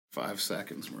5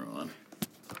 seconds, we're on.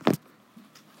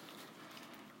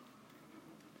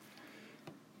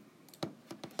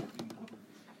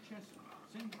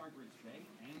 St. Margaret's Bay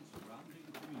and surrounding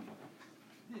community.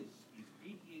 This is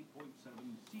 88.7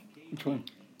 CK. Which one?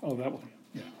 Oh, that one.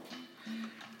 Yeah.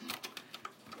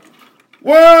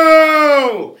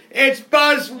 Whoa! It's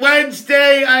Buzz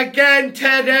Wednesday again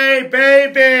today,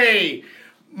 baby!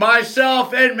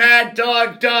 Myself and Mad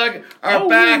Dog Doug are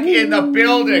back in the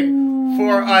building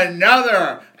for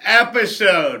another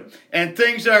episode. And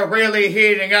things are really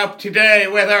heating up today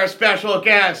with our special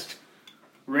guest.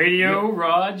 Radio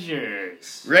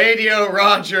Rogers. Radio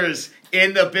Rogers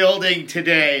in the building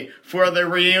today for the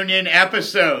reunion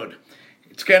episode.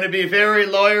 It's going to be very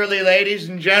lawyerly, ladies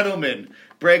and gentlemen.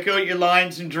 Break out your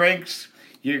lines and drinks.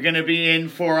 You're going to be in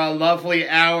for a lovely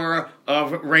hour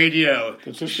of radio.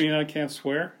 Does this mean I can't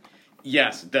swear?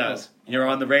 Yes, it does. You're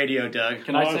on the radio, Doug.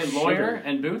 Can I Oh, say lawyer sugar.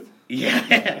 and booth?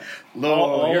 Yeah. All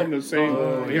Lawyer. in the same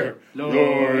Lawyer.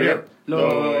 Lawyer.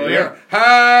 Lawyer.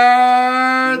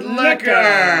 Hard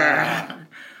liquor.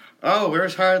 Oh,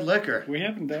 where's hard liquor? We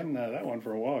haven't done that one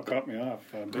for a while. It caught me off.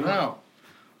 No,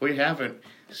 we haven't.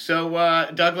 So,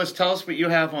 Douglas, tell us what you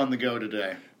have on the go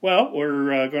today. Well,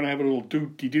 we're going to have a little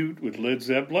doot-de-doot with Led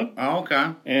Zeppelin. Oh,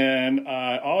 okay. And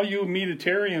all you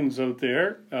meatitarians out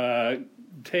there,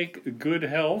 take good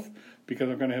health, because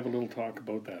I'm going to have a little talk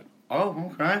about that.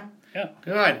 Oh, okay. Yeah.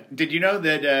 Good. Did you know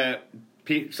that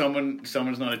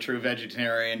someone's not a true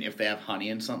vegetarian if they have honey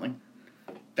in something?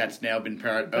 That's now been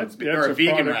part of, or a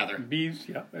vegan product. rather. Bees,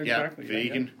 yeah, exactly. Yeah,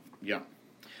 vegan. Yeah.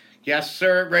 Yes,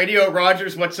 sir. Radio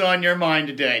Rogers, what's on your mind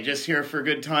today? Just here for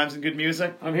good times and good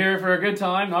music? I'm here for a good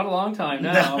time, not a long time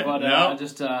now, No, but no.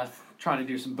 just trying to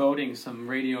do some boating, some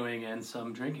radioing, and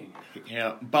some drinking.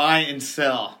 Yeah. Buy and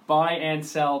sell. Buy and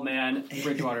sell, man.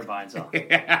 Bridgewater buy and sell.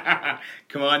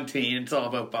 Come on, teen. It's all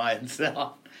about buy and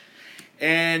sell.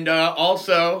 And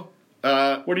also...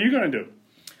 What are you going to do?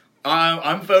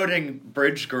 I'm voting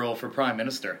Bridge Girl for Prime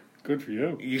Minister. Good for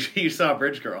you. You saw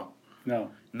Bridge Girl?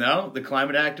 No. No? The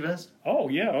climate activist? Oh,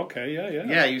 yeah, okay, yeah.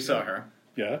 Yeah, you saw her.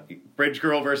 Yeah. Bridge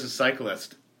Girl versus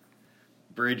Cyclist.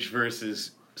 Bridge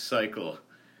versus Cycle.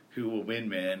 Who will win,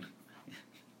 man?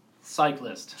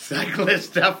 Cyclist.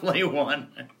 Cyclist definitely won.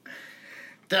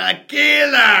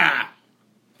 Tequila!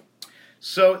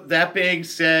 So, that being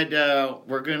said,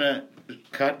 we're going to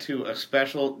cut to a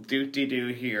special doot-de-doo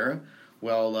here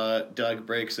while Doug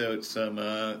breaks out some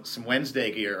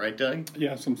Wednesday gear, right, Doug?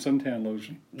 Yeah, some suntan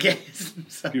lotion. Yes.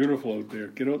 Beautiful out there.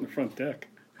 Get out in the front deck.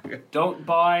 Don't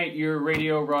buy your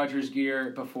Radio Rogers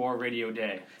gear before Radio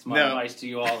Day. It's my No. advice to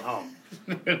you all at home.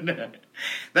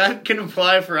 That can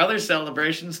apply for other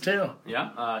celebrations, too.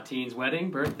 Yeah, teen's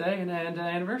wedding, birthday, and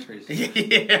anniversaries.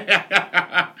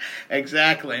 Yeah,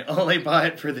 exactly. Only buy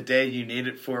it for the day you need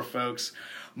it for, folks.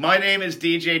 My name is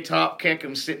DJ Topkick.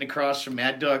 I'm sitting across from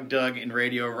Mad Dog Doug and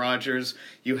Radio Rogers.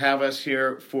 You have us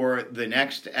here for the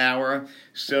next hour,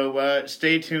 so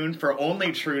stay tuned for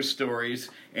only true stories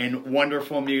and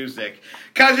wonderful music.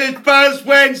 'Cause it's Buzz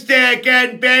Wednesday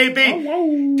again, baby!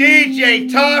 DJ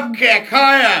Topkick,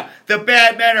 hiya! The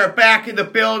bad men are back in the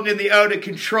building in the out of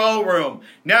control room.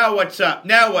 Now what's up?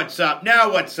 Now what's up? Now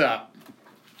what's up?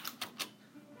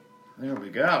 There we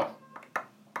go.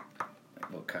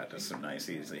 We'll cut this some nice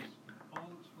easy. All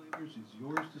its flavors is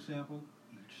yours to sample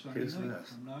each Sunday Who's night this?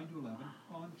 from 9 to 11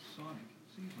 on Sonic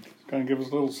Seasons. Going to give us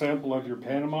a little sample of your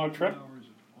Panama trip? 2 hours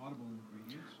of audible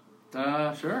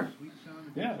ingredients, Sure. sweet sound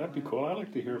of Yeah, that'd be cool. I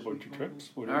like to hear about your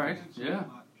trips. What do you All right, think? yeah.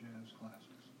 hot jazz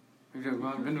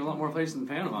classics. I've been to a lot more places than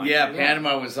Panama. Yeah,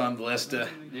 Panama was on the list.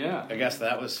 Yeah. I guess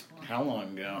that was how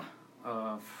long ago?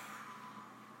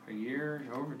 A year,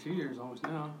 over 2 years almost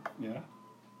now. Yeah,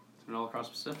 It's been all across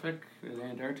the Pacific,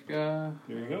 Antarctica.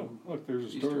 there you go. Look, there's a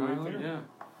Easter story right Island, there.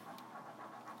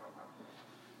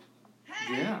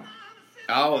 yeah. Yeah.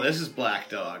 Oh, this is Black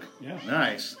Dog. Yeah.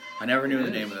 Nice. I never knew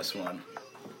the name of this one.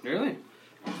 Really?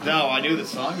 No, I knew the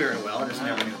song very well. I just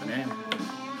never knew the name.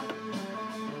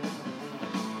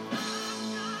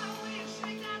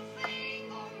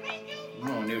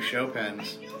 Oh, new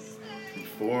Chopin's.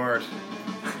 Ford.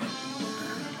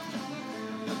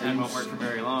 That won't work for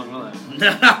very long, will it?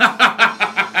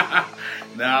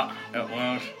 No, it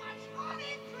won't.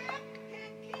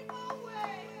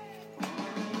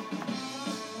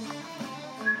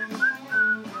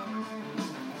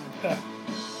 Yeah.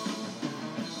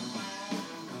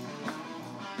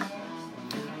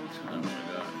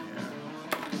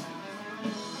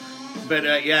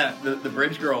 But yeah, the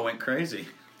Bridge Girl went crazy.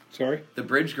 Sorry? The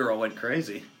Bridge Girl went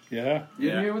crazy. Yeah. You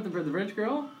Yeah. hear with the Bridge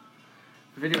Girl?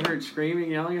 Video of her screaming,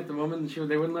 yelling at the woman.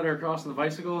 They wouldn't let her cross on the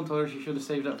bicycle and told her she should have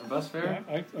saved up for bus fare.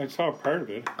 Yeah, I saw part of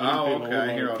it. Oh,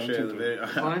 okay. Here, I'll show you the video.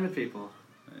 Blind the people.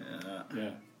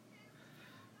 Yeah.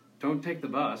 Don't take the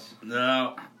bus.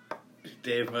 No,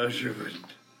 Dave Mosher wouldn't.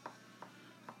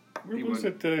 Where was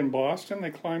it in Boston?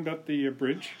 They climbed up the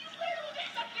bridge,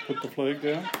 put the flag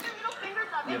down.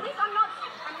 Yep.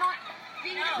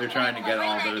 They're trying to get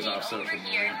all those off social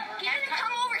media. He didn't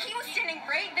come over. He was standing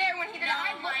right there when he did it.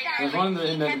 I looked at There's one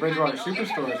in the Bridgewater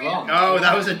Superstore as well. Oh,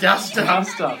 that was a dust Town up.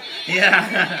 stuff.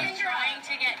 Yeah. He's trying to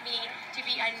get me to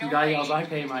be annoyed. The guy yells, "I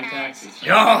pay my taxes." Oh,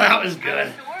 that was good.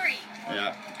 I'm sorry.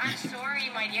 Yeah. I'm sorry,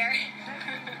 my dear.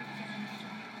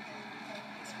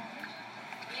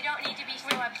 You don't need to be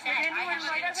so upset. I have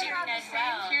been tuned as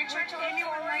well. Future to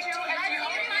anyone like to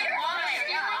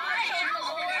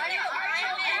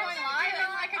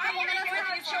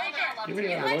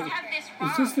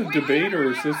Is this the debate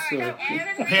or is this?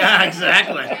 Yeah,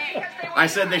 exactly. I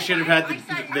said they should have had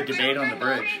the debate on the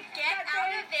bridge. Get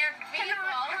out of their vehicle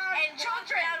and walk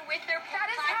down with their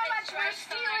private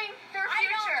stealing their future. I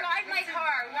don't drive my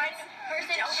car. One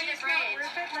person over the bridge.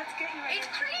 It's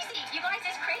crazy. You guys,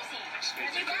 it's crazy.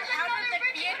 You get out of the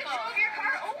vehicle. Drove your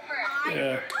car over.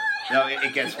 Yeah. No,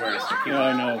 it gets worse. Yeah,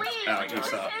 I know. Oh, you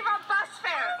saw.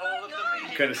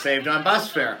 Could have saved on bus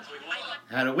fare.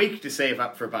 Had a week to save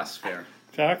up for bus fare.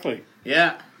 Exactly.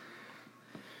 Yeah.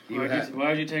 Why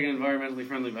would you take an environmentally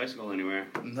friendly bicycle anywhere?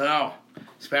 No,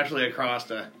 especially across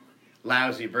a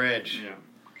lousy bridge. Yeah.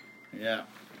 Yeah.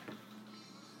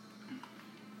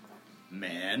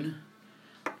 Man.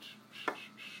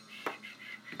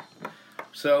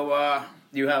 So,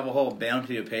 you have a whole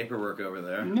bounty of paperwork over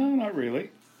there. No, not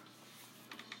really.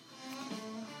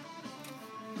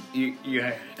 You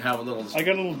have a little... I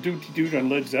got a little doot on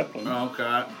Led Zeppelin. Oh,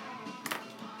 God.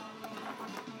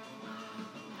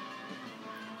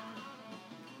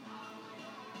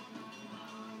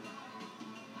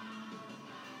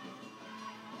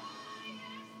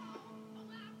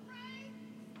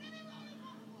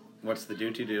 What's the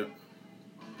do?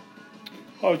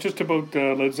 Oh, it's just about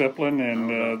Led Zeppelin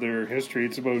and their history.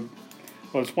 It's about,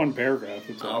 well, it's one paragraph.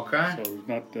 It's Okay. So it's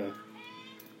not,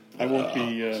 I won't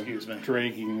be excuse me.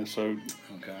 dragging this out,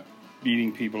 Okay.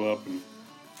 beating people up. And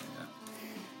Yeah.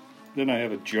 then I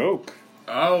have a joke.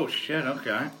 Oh, shit,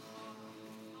 okay.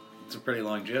 It's a pretty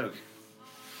long joke.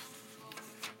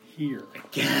 Here.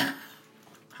 Yeah.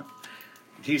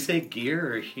 Do you say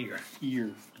gear or here?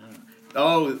 Here.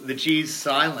 Oh, the G's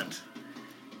silent.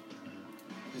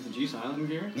 Is the G silent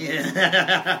gear?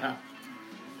 Yeah.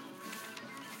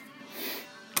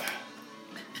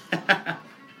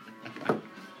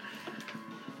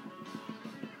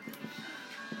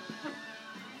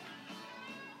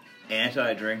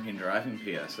 Anti-drinking driving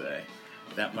PSA.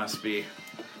 That must be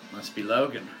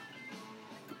Logan.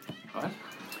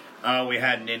 What? We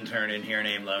had an intern in here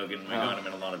named Logan. We got him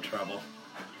in a lot of trouble.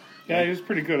 Yeah, he was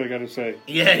pretty good, I gotta say.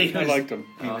 Yeah, he I was, liked him.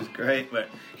 He was great, but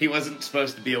he wasn't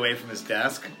supposed to be away from his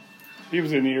desk. He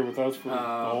was in here with us for the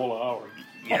whole hour.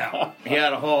 Yeah. He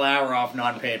had a whole hour off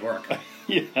non-paid work.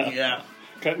 Yeah. Yeah.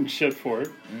 Cutting shit for it.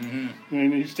 Mm-hmm.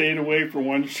 And he stayed away for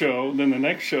one show. Then the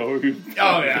next show, he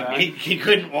Oh, yeah. He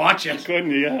couldn't watch it.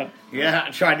 couldn't. Yeah, Yeah,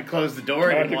 tried to close the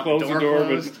door. tried Didn't to want close the door,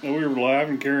 closed. but we were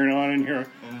laughing, carrying on in here.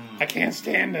 I can't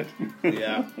stand it.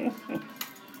 Yeah.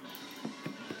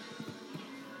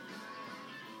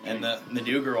 And the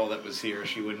new girl that was here,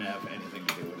 she wouldn't have anything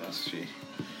to do with us.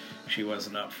 She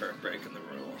wasn't up for breaking the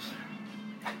rules.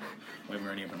 We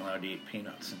weren't even allowed to eat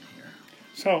peanuts in here.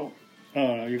 So,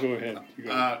 you go ahead. You go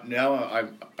ahead. No,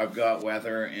 I've got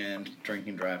weather and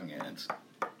drinking driving ads.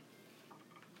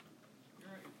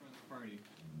 You're at your friend's party.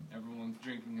 Everyone's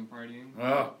drinking and partying.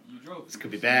 Oh, You drove. this here,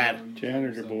 could be so bad. you Janitor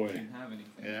yourself boy. Didn't have anything.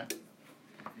 yeah.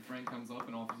 Your friend comes up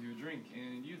and offers you a drink,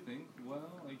 and you think, well,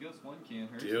 I guess one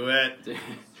can't hurt. Do it.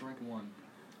 Strike one.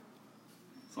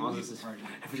 As long as You it's, leave the party.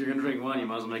 if you're gonna drink one, you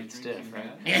might as well make it Drinking stiff,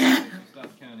 right? bad. Yeah. Stop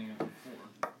counting after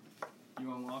 4.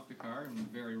 You unlock the car, and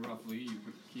very roughly, you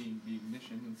put the key in the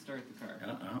ignition and start the car.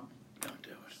 Don't do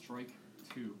it. Strike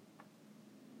 2.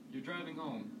 You're driving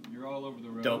home. You're all over the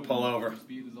road. Don't pull and over. Your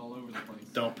speed is all over the place.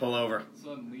 Don't pull over.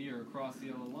 Suddenly, you're across the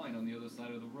yellow line on the other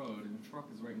side of the road, and a truck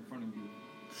is right in front of you.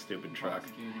 Stupid truck.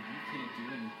 Intoxicated, you can't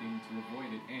do anything to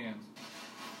avoid it, and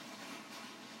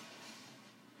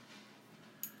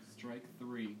strike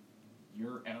 3.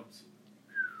 You're out.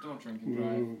 Don't drink and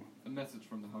drive. Ooh. A message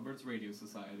from the Hubbard's Radio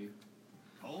Society.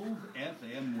 Old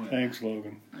FM Web. Thanks,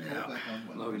 Logan. Yeah.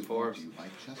 Logan Forbes.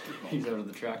 He's out of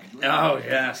the truck. Oh,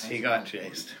 yes, he got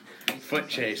chased. Foot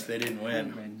chase, they didn't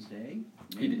win. Wednesday.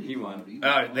 He won.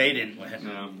 Oh, they didn't win.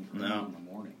 No. No. In the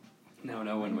morning. No,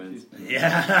 no one wins.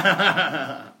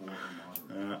 Yeah. For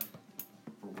moderate.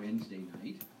 For Wednesday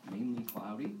night, mainly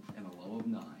cloudy and a low of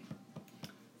 9.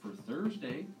 For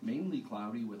Thursday, mainly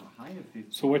cloudy with a high of 15.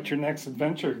 So what's your next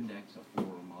adventure? Index of 4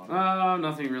 or moderate.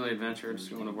 Nothing really adventurous.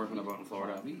 Going to work on a boat in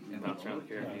Florida. Bounce around the That's an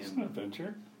Caribbean.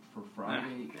 adventure. For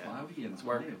Friday, Yeah. cloudy and It's a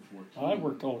work. high of 14. I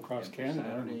worked all across And for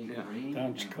Canada. Saturday, Yeah. rain Down in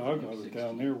and a Chicago, high I of was 16.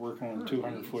 down there working on a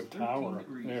 200-foot tower up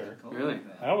there. Really?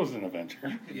 That was an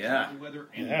adventure. Yeah.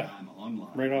 Yeah.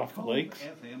 Right off the lakes.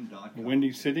 In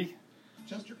Windy City,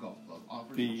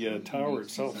 the tower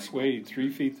itself swayed 3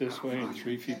 feet this way and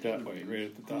 3 feet that way, right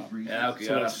at the top. Yeah, okay.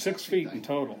 So that's 6 feet in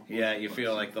total. Yeah, you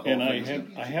feel like the whole And I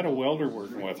thing. had a welder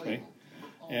working with me,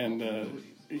 and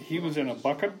he was in a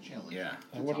bucket. Yeah.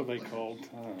 What are they called?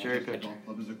 Cherry picker.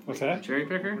 What's that? Cherry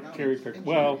picker? Cherry picker.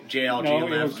 Well, JLG no, it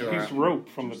was left or- piece of rope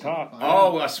from the top.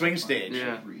 Oh, a swing stage.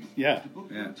 Yeah. Yeah.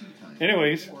 Yeah.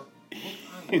 Anyways,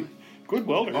 good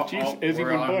welder. Uh-oh, Jeez, as he we're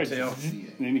went on by, too.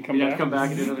 then you come You have back. to come back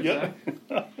and do another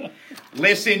Yeah.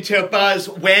 Listen to Buzz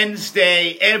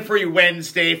Wednesday every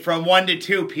Wednesday from 1 to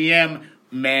 2 p.m.,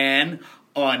 man,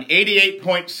 on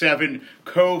 88.7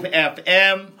 Cove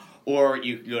FM, or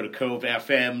you can go to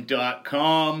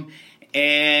covefm.com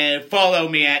and follow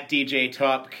me at DJ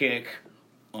Topkick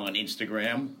on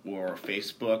Instagram or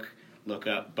Facebook. Look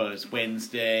up Buzz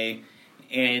Wednesday.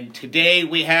 And today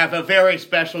we have a very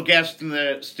special guest in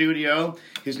the studio.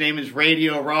 His name is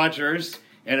Radio Rogers.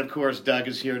 And of course, Doug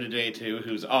is here today too,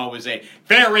 who's always a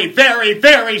very, very,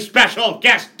 very special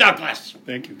guest, Douglas.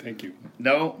 Thank you.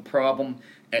 No problem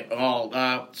at all.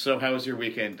 So how was your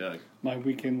weekend, Doug? My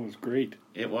weekend was great.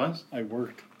 It was? I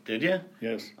worked. Did you?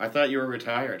 Yes. I thought you were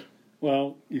retired.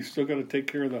 Well, you still got to take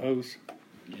care of the house.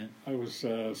 Yeah. I was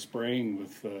spraying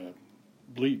with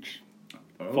bleach.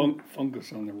 Oh,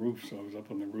 Fungus on the roof, so I was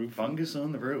up on the roof. fungus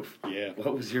on the roof. Yeah.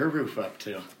 What was your roof up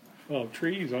to? Well,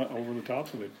 trees over the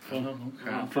top of it. Oh,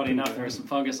 okay. Funny enough, there was some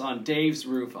fungus on Dave's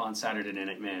roof on Saturday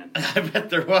Night, man. I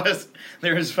bet there was.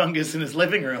 There was fungus in his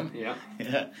living room. Yeah.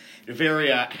 Yeah. A very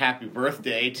happy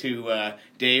birthday to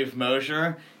Dave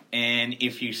Mosher. And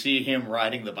if you see him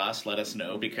riding the bus, let us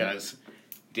know, because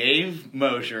Dave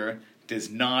Mosher does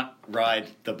not ride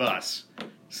the bus.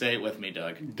 Say it with me,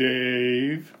 Doug.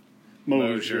 Dave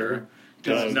Mosher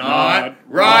does not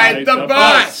ride the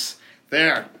bus.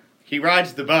 There. He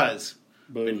rides the buzz,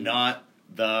 but not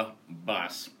the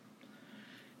bus.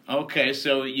 Okay,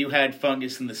 so you had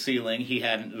fungus in the ceiling. He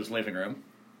had it in his living room.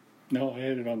 No, I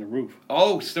had it on the roof.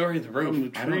 Oh, story of the roof. From the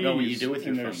trees, I don't know what you do with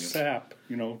your and there's fungus. sap,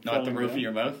 Not the falling roof down. of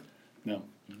your mouth? No,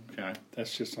 Okay.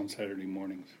 that's just on Saturday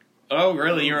mornings. Oh,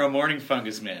 really? You're a morning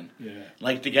fungus man. Yeah,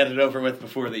 Like to get it over with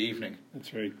before the evening.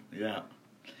 that's right. Yeah.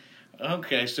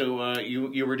 Okay, so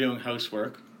you were doing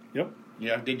housework. Yep.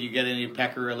 Yeah. Did you get any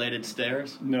pecker-related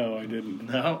stares? No, I didn't.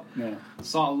 No? No.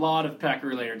 Saw a lot of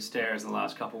pecker-related stairs in the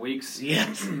last couple weeks.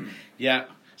 Yes. Yeah.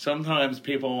 Sometimes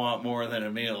people want more than a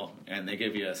meal, and they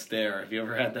give you a stare. Have you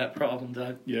ever had that problem,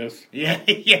 Doug? Yes. Yeah,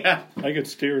 yeah. I get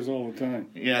stares all the time.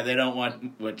 Yeah, they don't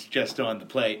want what's just on the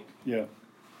plate. Yeah.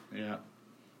 Yeah.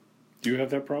 Do you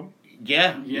have that problem?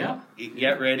 Yeah. Yeah.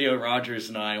 Yeah, Radio Rogers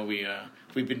and I,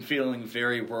 we've been feeling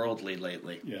very worldly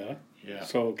lately. Yeah. Yeah.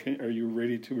 So, are you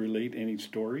ready to relate any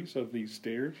stories of these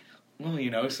stares?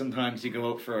 Well, sometimes you go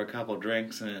out for a couple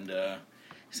drinks and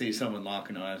see someone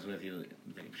locking eyes with you.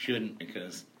 They shouldn't,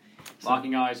 because...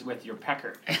 Locking eyes with your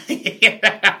pecker.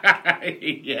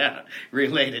 Yeah.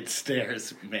 Related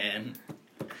stares, man.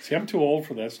 See, I'm too old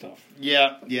for that stuff.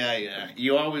 Yeah.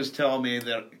 You always tell me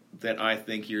that I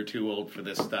think you're too old for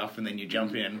this stuff, and then you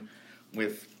jump in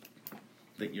with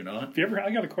that you're not. If you ever, I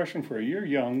got a question for you. You're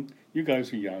young. You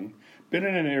guys are young. Been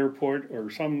in an airport or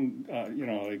some,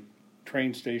 like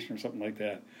train station or something like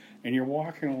that, and you're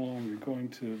walking along. You're going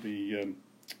to the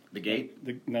gate.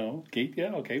 Gate.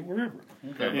 Yeah, okay, wherever.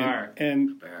 Okay. Bar.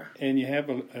 And Bar. you have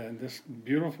this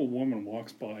beautiful woman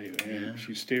walks by you, and Yeah.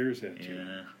 she stares at you,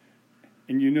 Yeah.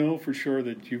 and you know for sure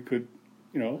that you could,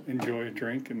 enjoy a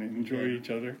drink and enjoy Yeah. each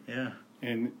other, Yeah.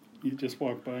 and you just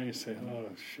walk by and you say, "Oh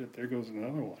shit, there goes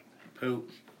another one." Poop.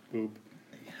 Boop.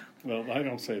 Well, I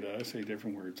don't say that. I say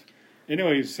different words.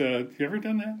 Anyways, you ever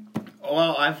done that?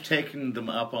 Well, I've taken them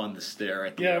up on the stair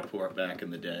at the Yeah. airport back in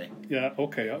the day. Yeah,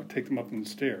 okay, I'll take them up in the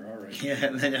stair. All right. Yeah,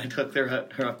 and then I took her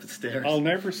up the stairs. I'll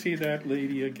never see that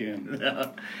lady again.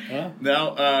 No. Huh?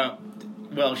 No,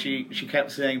 well, she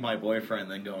kept saying my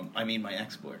boyfriend, then going, I mean my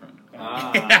ex-boyfriend.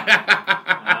 That's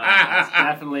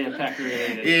definitely a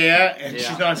pecker-related. Yeah, and Yeah.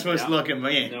 she's not supposed to Yeah. look at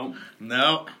me.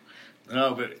 Nope.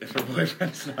 No, but if her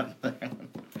boyfriend's not there.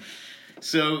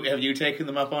 So, have you taken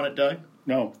them up on it, Doug?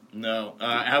 No. No.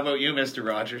 How about you, Mr.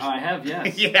 Rogers? I have,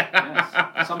 yes. Yeah.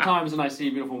 Yes. Sometimes when I see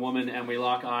a beautiful woman and we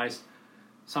lock eyes,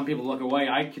 some people look away.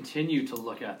 I continue to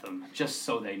look at them just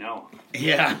so they know.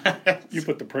 Yeah. You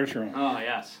put the pressure on. Oh,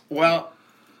 yes. Well,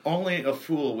 only a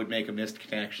fool would make a missed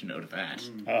connection out of that.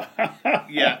 Mm.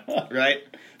 Yeah, right?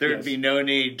 There'd Yes. be no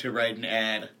need to write an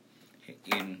ad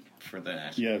in for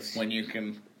that. Yes. When you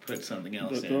can put something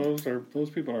else in. Those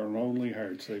people are lonely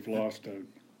hearts. They've lost out.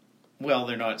 Well,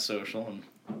 they're not social. And,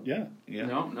 Yeah. yeah.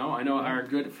 No. I know our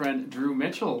good friend Drew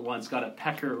Mitchell once got a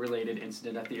pecker-related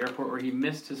incident at the airport where he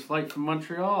missed his flight from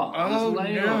Montreal. Oh, His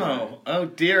layover. no. Oh,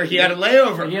 dear. He had a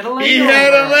layover. He had a layover. He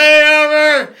had a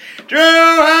layover. Drew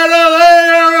had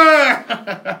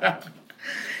a layover.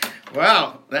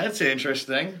 Wow, that's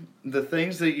interesting. The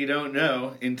things that you don't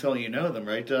know until you know them,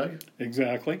 right, Doug?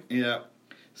 Exactly. Yeah.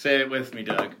 Say it with me,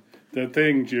 Doug. The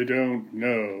things you don't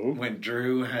know. When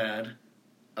Drew had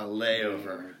a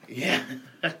layover. Yeah.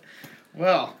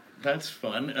 Well, that's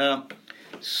fun.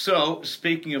 So,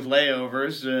 speaking of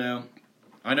layovers,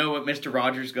 I know what Mr.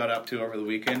 Rogers got up to over the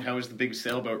weekend. How was the big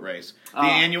sailboat race? The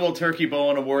annual Turkey Bowl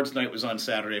and Awards Night was on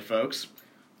Saturday, folks.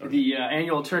 The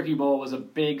annual Turkey Bowl was a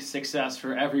big success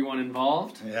for everyone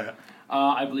involved. Yeah.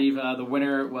 I believe the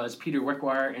winner was Peter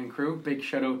Wickwire and crew. Big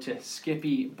shout out to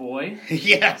Skippy Boy,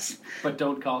 Yes. but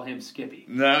don't call him Skippy.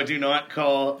 No, do not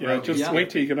call. Yeah, Roger. just Yeah. wait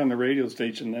till you get on the radio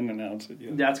station and then announce it. Yeah.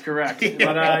 That's correct. Yeah.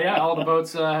 But all the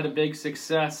boats had a big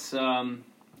success. It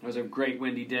was a great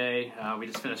windy day. We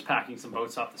just finished packing some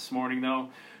boats up this morning, though.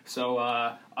 So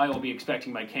I will be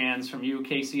expecting my cans from you,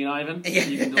 Casey and Ivan.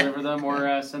 You can deliver them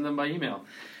or send them by email.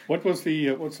 What's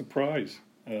the prize?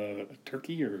 A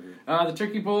turkey or? The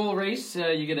Turkey Bowl race,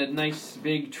 you get a nice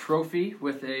big trophy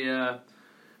with a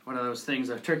one of those things,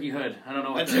 a turkey hood. I don't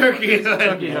know what A turkey what it is. hood. A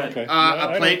turkey hood. Okay. Yeah, I know A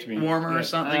what plate you mean. warmer Yeah. or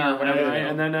something or whatever. Right.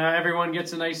 And then everyone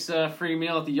gets a nice free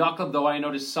meal at the yacht club, though I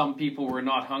noticed some people were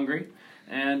not hungry.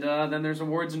 And then there's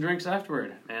awards and drinks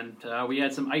afterward. And we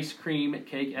had some ice cream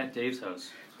cake at Dave's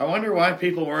house. I wonder why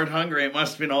people weren't hungry. It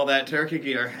must have been all that turkey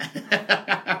gear.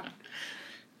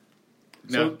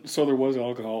 No. So there was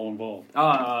alcohol involved.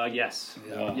 Yes.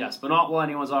 Yeah. Yes, but not while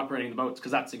anyone's operating the boats,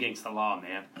 because that's against the law,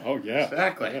 man. Oh yeah.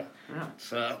 Exactly. Yeah. Yeah.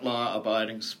 It's a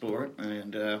law-abiding sport,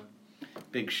 and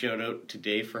big shout-out to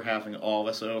Dave for having all of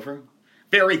us over.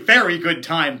 Very, very good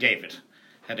time, David.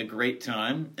 Had a great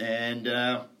time, and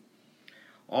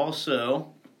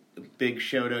also a big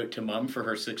shout-out to Mum for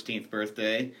her 16th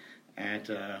birthday at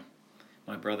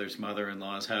my brother's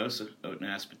mother-in-law's house out in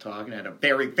Aspetogan. Had a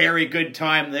very, very good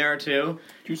time there, too.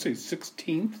 Did you say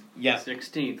 16th? Yeah,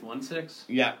 16th, 1-6.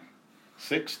 yeah.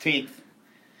 16th.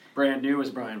 Brand new,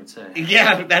 as Brian would say.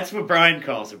 Yeah, that's what Brian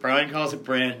calls it. Brian calls it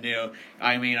brand new.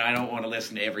 I mean, I don't want to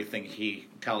listen to everything he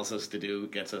tells us to do.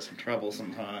 It gets us in trouble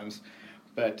sometimes.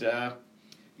 But,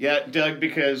 yeah, Doug,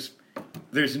 because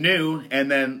there's new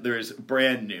and then there's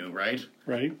brand new, right?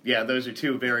 Right. Yeah, those are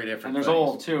two very different And there's things.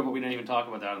 old, too, but we didn't even talk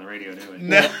about that on the radio, do we?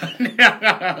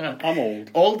 No. I'm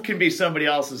old. Old can be somebody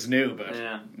else's new, but...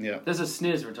 Yeah. Yeah. This is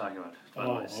SNIZ we're talking about, by the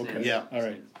Oh, way. okay. SNIZ. Yeah. All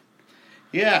right.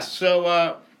 Yeah,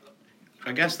 so,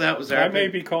 I guess that was our... I may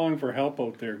be calling for help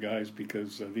out there, guys,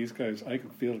 because these guys, I can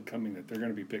feel it coming that they're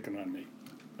going to be picking on me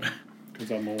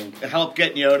because I'm old. help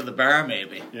getting you out of the bar,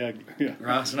 maybe. Yeah, yeah.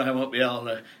 Ross and I won't be able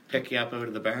to pick you up out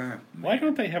of the bar. Why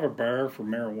don't they have a bar for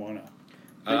marijuana?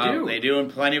 They do. They do in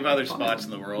plenty of other spots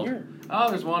in the world. Where? Oh,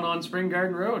 there's one on Spring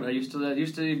Garden Road. I used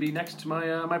to be next to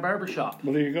my my barber shop.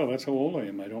 Well, there you go. That's how old I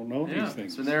am. I don't know Yeah, these things.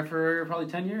 it's been there for probably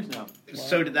 10 years now.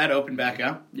 So did that open back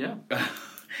up? Yeah.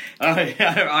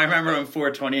 I remember on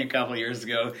 420 a couple years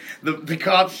ago, the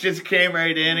cops just came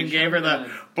right in and gave her the,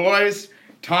 boys,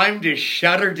 time to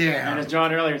shut her And down. as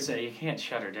John earlier would say, you can't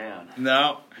shut her down.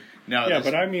 No. Yeah, this-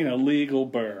 but I mean a legal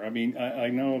bar. I mean, I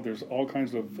know there's all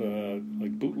kinds of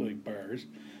like bootleg bars,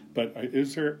 but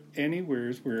is there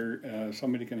anywheres where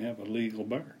somebody can have a legal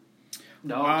bar?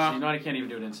 No, so you know I can't even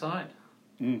do it inside.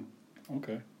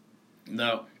 Okay.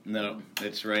 No,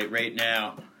 that's right. Right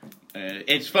now,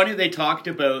 it's funny they talked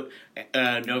about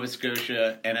Nova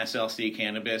Scotia NSLC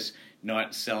cannabis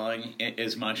not selling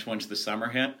as much once the summer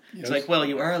hit. Yes. It's like, well,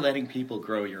 you are letting people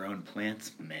grow your own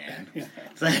plants, man. Yeah.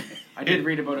 It's like- I did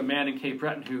read about a man in Cape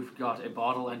Breton who got a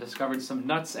bottle and discovered some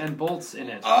nuts and bolts in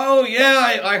it. Oh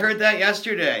yeah, I heard that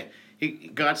yesterday. He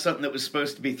got something that was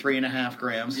supposed to be 3.5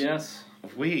 grams Yes,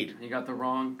 of weed. he got the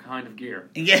wrong kind of gear.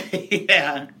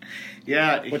 Yeah.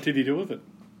 What did he do with it?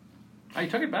 I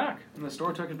took it back, and the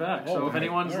store took it back. Oh, So if okay.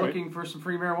 anyone's All right. looking for some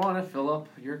free marijuana, fill up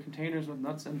your containers with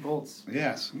nuts and bolts.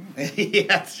 Yes. Yeah,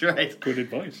 that's right. Good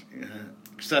advice.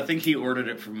 So I think he ordered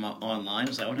it from online.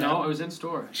 Is that what No, happened? it was in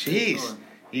store. Jeez. Store.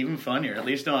 Even funnier. At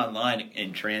least online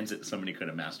in transit, somebody could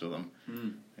have messed with them.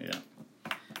 Yeah.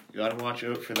 You gotta watch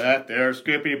out for that there,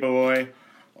 Skippy boy.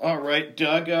 All right,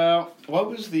 Doug. What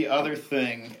was the other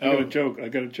thing? I got a joke.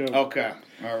 Okay.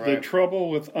 All right. The trouble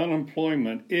with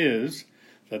unemployment is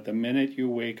that the minute you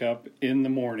wake up in the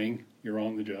morning, you're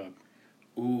on the job.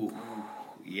 Ooh.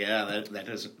 Yeah, that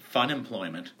is fun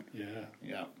employment. Yeah.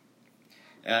 Yeah.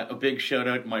 A big shout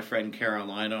out to my friend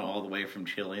Carolina, all the way from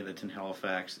Chile, that's in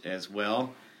Halifax as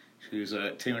well, who's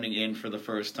tuning in for the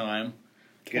first time.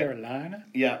 Carolina?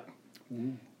 Yeah.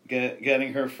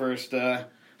 Getting her first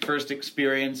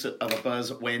experience of a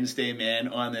Buzz Wednesday, man,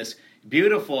 on this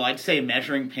beautiful, I'd say,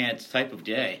 measuring pants type of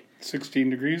day. 16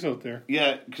 degrees out there.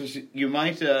 Yeah, because you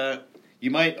might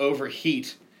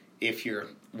overheat if you're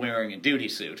wearing a duty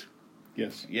suit.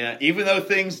 Yes. Yeah, even though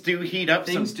things do heat up.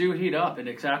 Things do heat up, and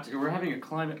we're having a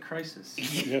climate crisis.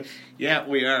 Yes. Yeah,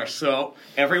 we are. So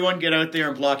everyone get out there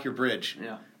and block your bridge.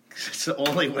 Yeah. It's the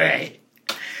only way.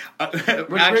 Which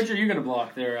bridge are you going to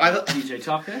block there, DJ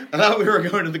Top Kick? I thought we were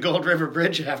going to the Gold River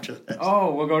Bridge after this.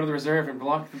 Oh, we'll go to the reserve and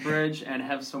block the bridge and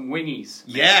have some wingies.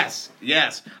 Yes.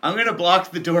 I'm going to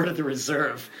block the door to the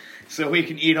reserve so we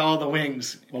can eat all the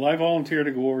wings. Well, I volunteered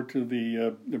to go over to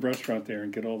the restaurant there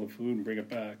and get all the food and bring it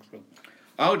back. So.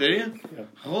 Oh, did you? Yeah.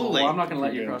 Holy. Well, I'm not going to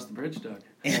let you cross the bridge, Doug.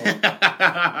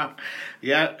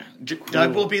 Yeah, Cool.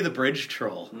 Doug will be the bridge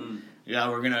troll. Yeah,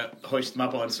 we're going to hoist him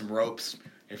up on some ropes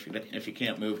if you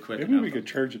can't move quick Maybe enough. we could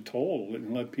charge a toll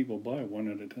and let people buy one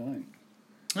at a time.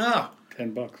 Oh,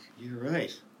 $10. you're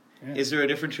right. Yeah. Is there a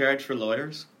different charge for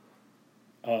lawyers?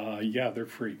 Yeah, they're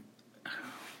free.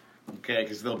 Okay,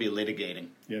 because they'll be litigating.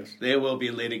 Yes. They will be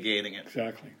litigating it.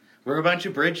 Exactly. We're a bunch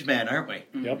of bridge men, aren't we?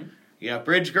 Yep. Yeah,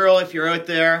 bridge girl, if you're out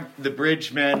there, the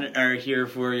bridge men are here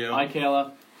for you. Hi,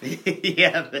 Kayla.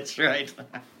 Yeah, that's right.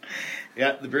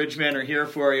 Yeah, the bridge men are here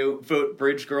for you. Vote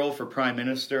bridge girl for prime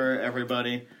minister,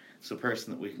 everybody. It's the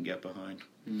person that we can get behind.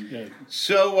 Yeah.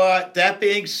 So, that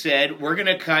being said, we're going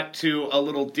to cut to a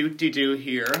little doot-de-doo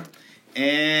here.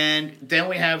 And then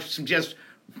we have some just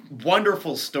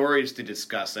wonderful stories to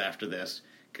discuss after this.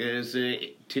 Because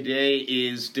today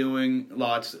is doing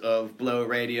lots of blow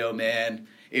radio, man.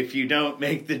 If you don't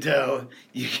make the dough,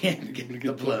 you can't get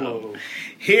the blow.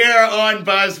 Here on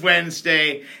Buzz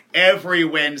Wednesday, every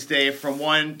Wednesday from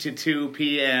 1 to 2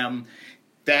 p.m.,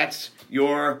 that's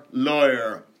your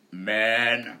lawyer,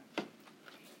 man.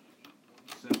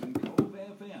 7 Cove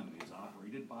FM is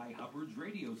operated by Hubbard's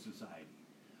Radio Society.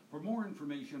 For more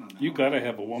information on You how gotta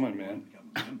have a woman, man. become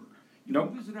a member, you Nope.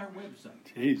 can visit our website.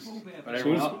 Jeez. But As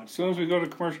everyone else, soon as we go to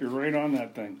commercial, you're right on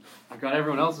that thing. I've got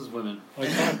everyone else's women.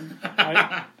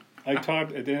 I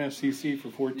taught at NSCC for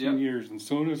 14 Yep. years, and as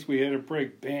soon as we had a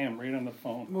break, bam, right on the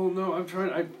phone. Well, no,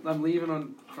 I'm leaving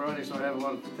on Friday, so I have a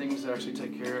lot of things to actually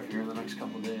take care of here in the next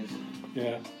couple of days.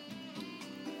 Yeah.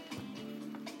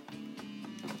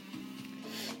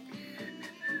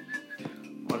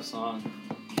 What a song.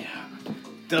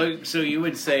 Doug, so you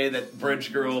would say that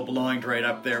Bridge Girl belonged right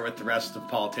up there with the rest of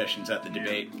politicians at the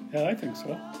debate. Yeah, I think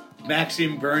so.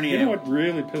 Maxime Bernier. You know what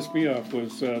really pissed me off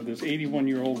was this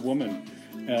 81-year-old woman,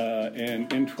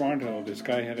 and in Toronto, this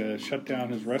guy had to shut down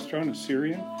his restaurant, a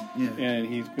Syrian, and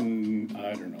he's been,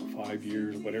 I don't know, 5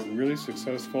 years, whatever, really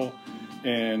successful,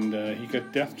 and he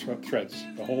got death threats,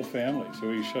 the whole family,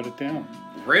 so he shut it down.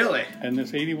 Really? And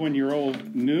this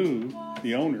 81-year-old knew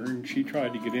the owner, and she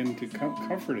tried to get in to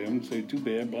comfort him and say, too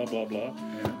bad, blah, blah, blah.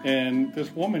 Yeah. And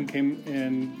this woman came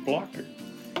and blocked her.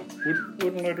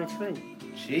 Wouldn't let her through.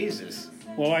 Jesus.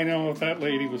 Well, I know if that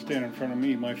lady was standing in front of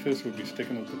me, my fist would be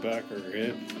sticking out the back of her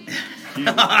head.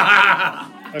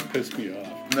 That pissed me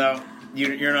off. No,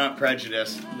 you're not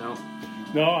prejudiced. No.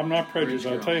 No, I'm not prejudiced.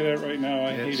 I'll tell you that right now.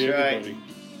 I hate everybody. Right.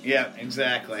 Yeah,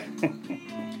 exactly.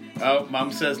 Oh,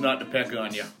 Mom says not to pick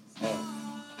on you. Oh.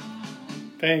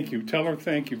 Thank you. Tell her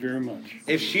thank you very much.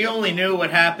 If she only knew what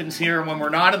happens here when we're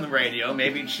not on the radio,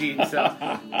 maybe she'd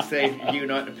say you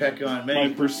not to pick on me.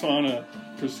 My persona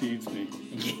precedes me.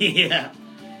 Yeah.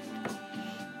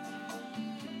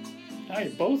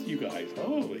 Hi, both you guys.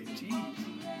 Holy jeez.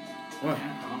 Well,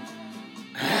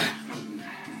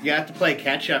 you have to play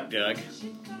catch up, Doug.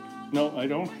 No, I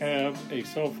don't have a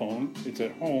cell phone. It's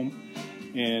at home.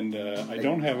 And I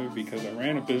don't have it because I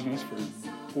ran a business for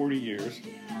 40 years.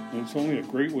 And it's only a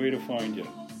great way to find you.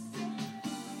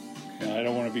 And I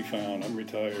don't want to be found. I'm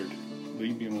retired.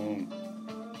 Leave me alone.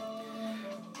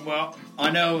 Well,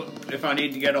 I know if I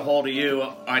need to get a hold of you,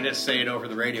 I just say it over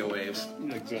the radio waves.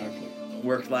 Exactly.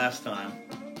 Worked last time.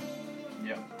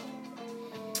 Yeah.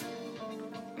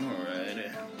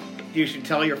 Alright. You should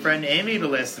tell your friend Amy to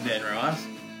listen in, Ross.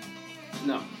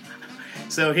 No.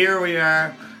 So here we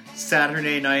are,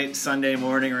 Saturday night, Sunday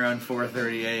morning around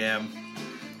 4:30 a.m.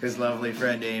 His lovely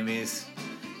friend Amy's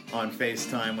on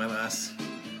FaceTime with us.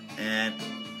 And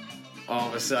all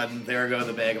of a sudden, there go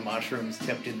the bag of mushrooms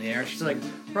tipped in the air. She's like,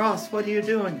 Ross, what are you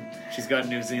doing? She's got a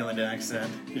New Zealand accent.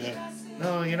 Yeah.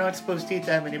 No, you're not supposed to eat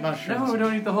that many mushrooms. No,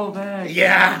 don't eat the whole bag.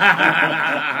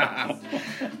 Yeah.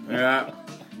 Yeah.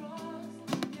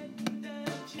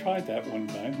 Tried that one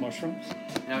time, mushrooms.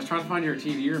 Yeah, I was trying to find your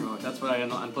TV remote. That's why I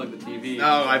unplugged the TV.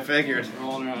 Oh, I figured.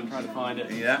 Rolling around trying to find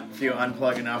it. Yeah, if you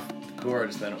unplug enough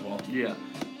cords, then it will Yeah.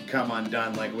 come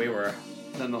undone like we were.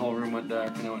 Then the whole room went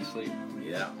dark and I went to sleep.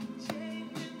 Yeah.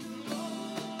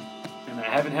 And I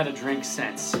haven't had a drink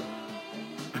since.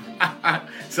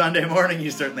 Sunday morning,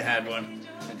 you certainly had one.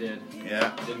 I did.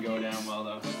 Yeah. It didn't go down well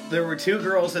though. There were two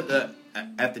girls at the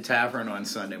tavern on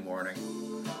Sunday morning,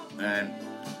 and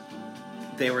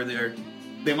they were there.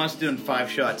 They must have done 5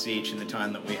 shots each in the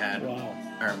time that we had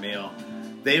our meal.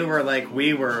 They were like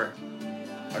we were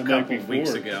a couple of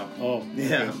weeks ago. Oh,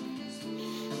 yeah. okay.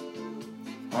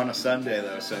 On a Sunday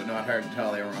though, so not hard to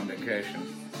tell they were on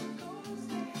vacation.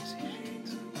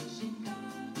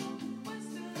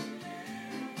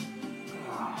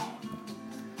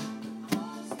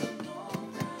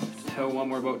 Tow one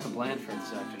more boat to Blandford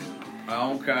this afternoon.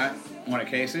 Okay. One of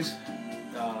Casey's?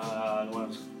 One of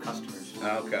his customers.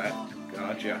 Okay.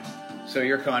 Gotcha. So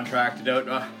you're contracted out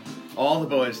all the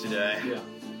boys today. Yeah.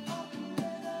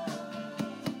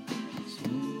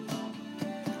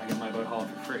 I get my boat hauled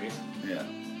for free. Yeah.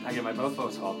 I get my both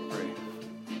boats hauled for free.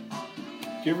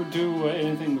 Did you ever do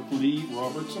anything with Lee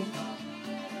Robertson?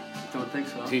 Don't think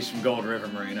so. He's from Gold River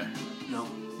Marina. No.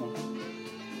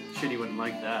 Shitty wouldn't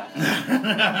like that.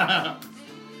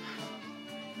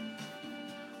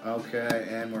 Okay,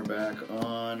 and we're back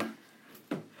on.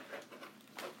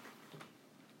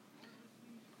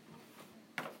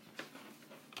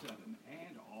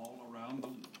 And all around the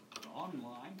world.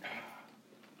 Online.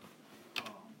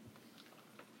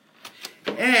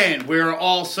 And we're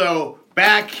also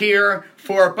back here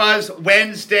for Buzz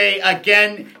Wednesday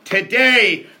again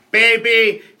today,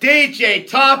 baby. DJ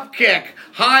Top Kick.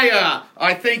 Hiya.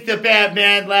 I think the bad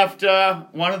man left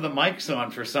one of the mics on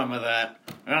for some of that.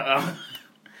 Uh-oh.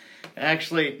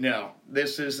 Actually, no.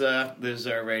 This is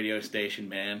our radio station,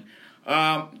 man.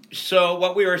 So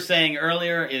what we were saying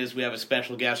earlier is we have a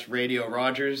special guest, Radio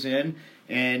Rogers, in,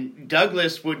 and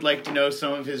Douglas would like to know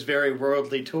some of his very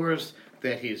worldly tours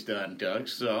that he's done, Doug.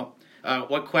 So,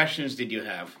 what questions did you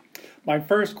have? My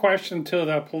first question to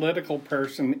the political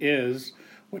person is,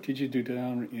 what did you do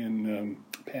down in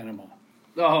Panama?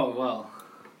 Oh, well.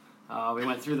 We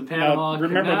went through the Panama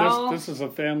remember, Canal. this is a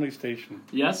family station.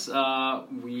 Yes, I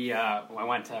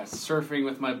went surfing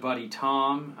with my buddy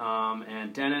Tom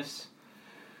and Dennis.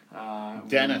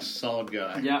 Dennis, solid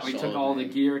guy. Yeah, we took all the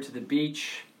gear to the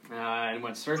beach and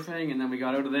went surfing, and then we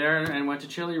got out of there and went to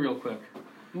Chile real quick.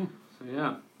 So,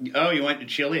 yeah. Oh, you went to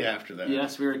Chile after that?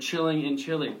 Yes, we were chilling in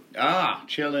Chile. Ah,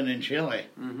 chilling in Chile.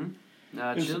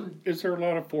 Mm-hmm. Chile. Is there a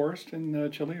lot of forest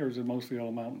in Chile, or is it mostly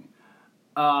all mountain?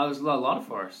 There's a lot of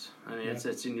forests. I mean,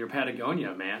 it's in your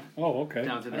Patagonia, man. Oh, okay.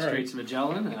 Down to the all Straits of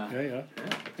Magellan. Yeah.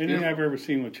 Anything I've ever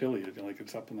seen with Chile,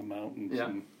 it's up in the mountains. Yeah,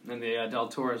 and the Del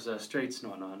Torres Straits and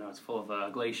whatnot. No, it's full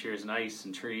of glaciers and ice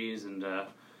and trees and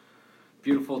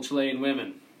beautiful Chilean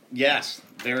women. Yes,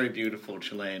 very beautiful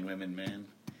Chilean women, man.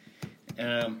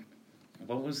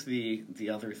 What was the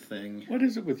other thing? What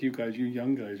is it with you guys, you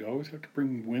young guys? You always have to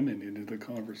bring women into the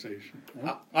conversation.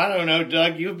 Huh? I don't know,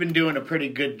 Doug. You've been doing a pretty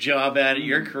good job at it.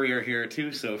 Your career here,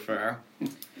 too, so far.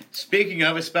 Speaking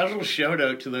of, a special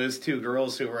shout-out to those two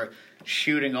girls who were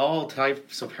shooting all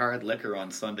types of hard liquor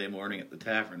on Sunday morning at the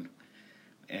tavern.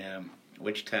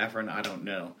 Which tavern, I don't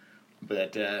know.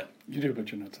 But You do,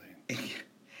 but you're not saying.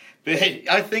 But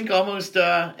I think almost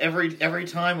every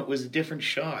time it was a different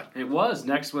shot. It was.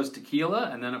 Next was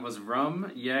tequila, and then it was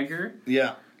rum, Jaeger.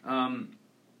 Yeah.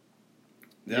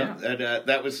 Yeah.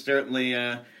 That was certainly...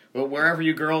 well, wherever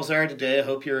you girls are today, I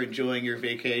hope you're enjoying your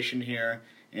vacation here.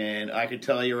 And I could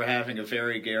tell you were having a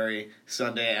very Gary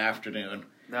Sunday afternoon.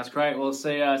 That's great. Well,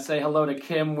 say hello to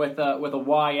Kim with a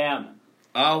YM.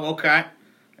 Oh, okay.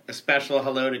 A special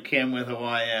hello to Kim with a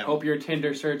YM. Hope your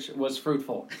Tinder search was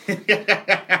fruitful.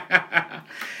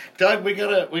 Doug, we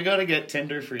gotta get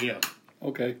Tinder for you.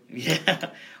 Okay. Yeah,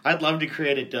 I'd love to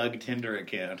create a Doug Tinder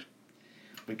account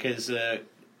because it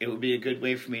would be a good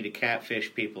way for me to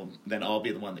catfish people. Then I'll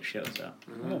be the one that shows up.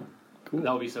 Oh, cool.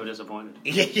 They'll be so disappointed.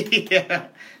 Yeah,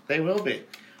 they will be.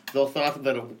 They'll thought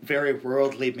that a very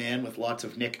worldly man with lots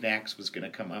of knickknacks was going to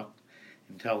come up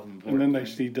and tell them. And then they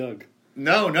see Doug.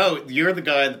 No, you're the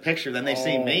guy in the picture. Then they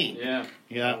see me. Yeah.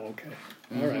 Yeah. Oh, okay.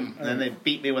 All right. Then they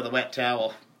beat me with a wet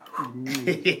towel.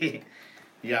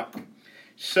 Yeah.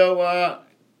 So,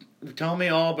 tell me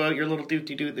all about your little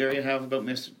doot-de-doot there you have about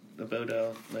Miss about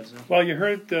Led Zeppelin? Well, you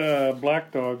heard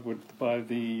Black Dog by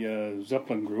the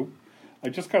Zeppelin group. I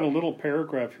just got a little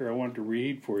paragraph here I wanted to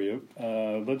read for you.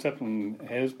 Led Zeppelin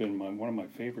has been one of my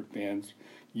favorite bands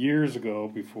years ago,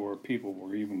 before people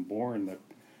were even born that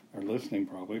are listening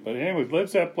probably. But anyways, Led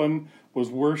Zeppelin was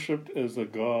worshipped as the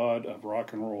god of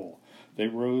rock and roll. They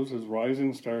rose as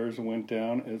rising stars and went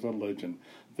down as a legend.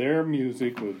 Their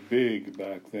music was big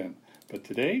back then, but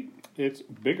today it's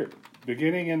bigger.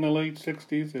 Beginning in the late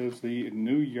 60s as the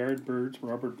new Yardbirds,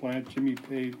 Robert Plant, Jimmy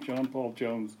Page, John Paul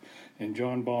Jones, and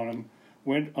John Bonham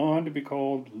went on to be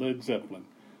called Led Zeppelin,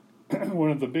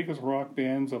 one of the biggest rock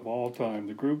bands of all time.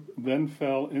 The group then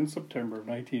fell in September of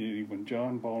 1980 when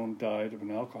John Bonham died of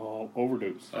an alcohol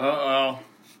overdose. Uh-oh.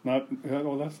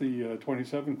 That's the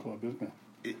 27 Club, isn't it?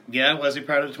 Yeah, was he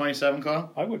part of the 27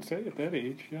 Club? I would say at that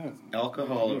age, yeah.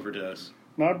 Alcohol overdose.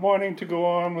 Not wanting to go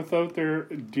on without their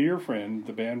dear friend,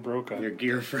 the band broke up. Your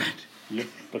dear friend. Yep,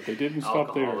 but they didn't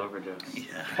stop there. Alcohol overdose.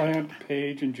 Yeah. Plant,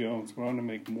 Page, and Jones went on to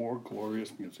make more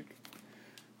glorious music.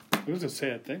 It was a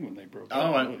sad thing when they broke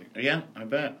up. Really. Yeah, I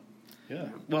bet. Yeah.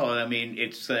 Well, I mean,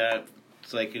 it's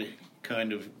like a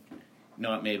kind of,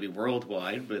 not maybe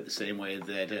worldwide, but the same way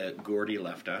that Gordy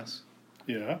left us.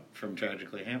 Yeah. From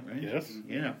Tragically Hip, right? Yes.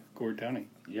 Yeah. Gord Downey.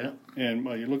 Yeah. And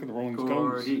you look at the Rolling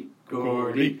Gordy,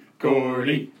 Stones.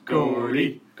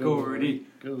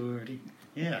 Gordy.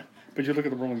 Yeah. But you look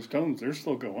at the Rolling Stones, they're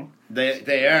still going.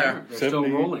 They are. They're still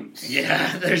rolling.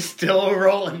 Yeah, they're still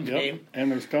rolling, Yep. babe.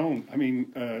 And they're Stone. I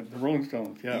mean, the Rolling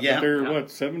Stones. Yeah. Yeah. But they're, Yeah.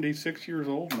 76 years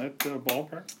old in that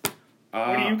ballpark? What Uh,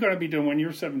 are you going to be doing when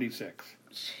you're 76?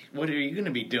 What are you going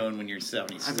to be doing when you're I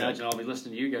 76? imagine I'll be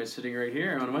listening to you guys sitting right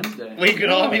here on Wednesday. We could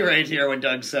all be right here when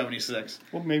Doug's 76.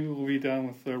 Well, maybe we'll be down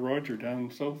with Roger down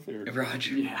south there.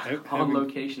 Roger. Yeah, Have- on having-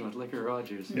 location with Liquor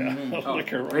Rogers. Yeah. Oh,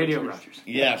 Liquor Radio Rogers. Rogers.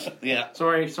 Yes, yeah.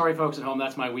 Sorry, folks at home.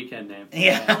 That's my weekend name.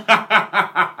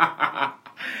 Yeah.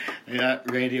 Yeah,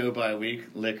 radio by week,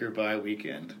 liquor by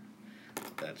weekend.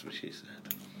 That's what she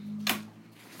said.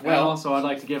 Well, also, I'd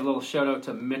like to give a little shout out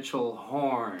to Mitchell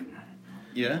Horn.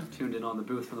 Yeah? Tuned in on the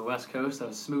booth from the West Coast. That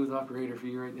was a smooth operator for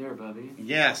you right there, Bubby.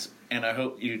 Yes, and I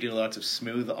hope you do lots of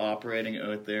smooth operating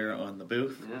out there on the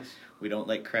booth. Yes. We don't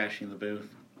like crashing the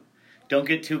booth. Don't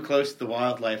get too close to the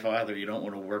wildlife either. You don't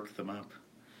want to work them up.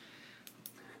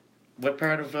 What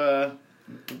part of the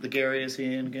Gary is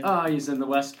he in again? He's in the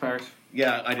west part.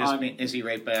 Yeah, I just mean, is he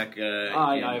right back?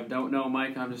 I don't know,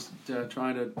 Mike. I'm just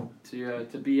trying to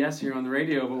BS here on the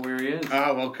radio about where he is.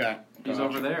 Oh, okay. He's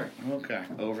over there. Okay,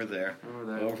 over there. Over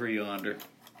there. Over yonder.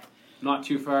 Not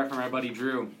too far from our buddy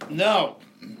Drew. No.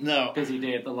 Busy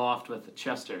day at the loft with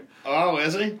Chester. Oh,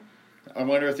 is he? I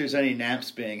wonder if there's any naps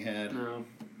being had. No.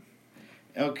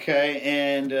 Okay,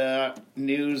 and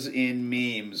news in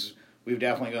memes. We've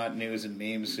definitely got news and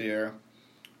memes here.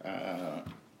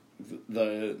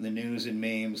 The news and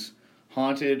memes.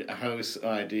 Haunted house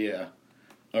idea.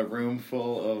 A room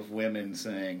full of women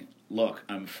saying, "Look,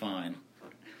 I'm fine."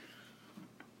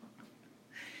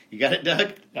 You got it,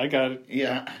 Doug? I got it.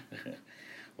 Yeah.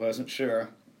 Wasn't sure.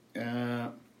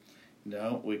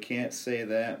 No, we can't say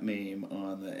that meme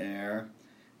on the air.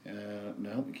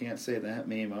 No, we can't say that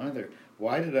meme either.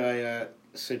 Why did I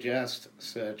suggest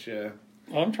such a...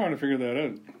 I'm trying to figure that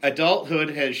out. Adulthood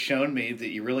has shown me that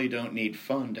you really don't need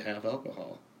fun to have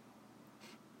alcohol.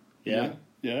 Yeah?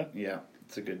 Yeah. Yeah,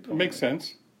 it's a good It point. makes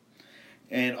sense.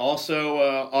 And also,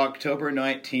 October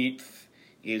 19th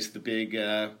is the big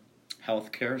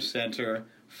healthcare center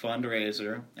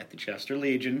fundraiser at the Chester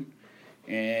Legion.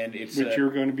 And it's... Which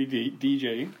you're going to be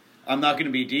DJing. I'm not going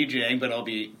to be DJing, but I'll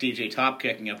be DJ Top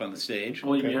kicking up on the stage.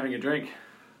 Will you be Okay. having a drink?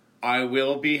 I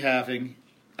will be having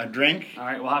a drink. All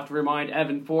right, we'll have to remind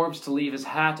Evan Forbes to leave his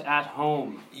hat at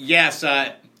home. Yes,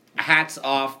 hats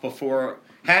off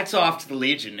to the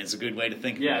Legion is a good way to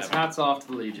think about Yes, it. hats off to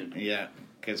the Legion. Yeah,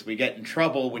 because we get in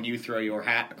trouble when you throw your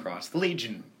hat across the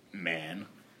Legion, man.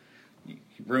 It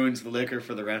ruins the liquor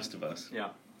for the rest of us. Yeah.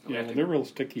 Yeah, they're real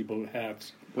sticky about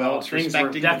hats. Well, it's things were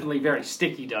respecting... definitely very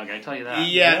sticky, Doug. I tell you that.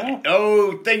 Yeah. Yeah.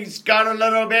 Oh, things got a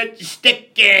little bit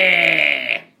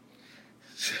sticky.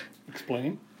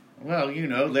 Explain. Well, you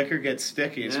know, liquor gets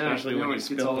sticky, especially when you it gets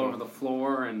spill all it. over the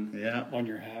floor and Yeah. On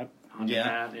your hat. on your Yeah.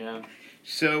 hat. Yeah.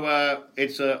 So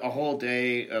it's a whole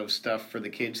day of stuff for the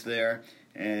kids there,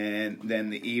 and then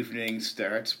the evening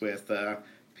starts with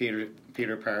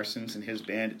Peter Parsons and his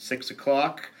band at 6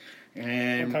 o'clock. What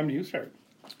And time do you start?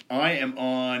 I am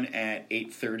on at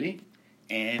 8:30,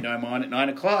 and I'm on at 9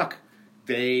 o'clock.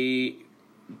 They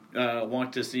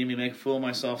want to see me make a fool of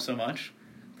myself so much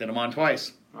that I'm on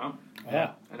twice. Well,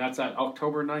 Yeah. and that's at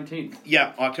October 19th.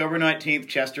 Yeah, October 19th,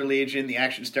 Chester Legion. The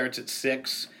action starts at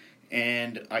 6,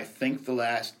 and I think the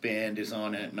last band is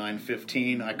on at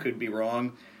 9:15. I could be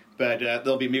wrong, but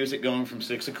there'll be music going from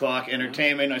 6 o'clock.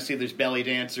 Entertainment. I see there's belly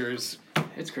dancers.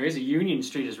 It's crazy. Union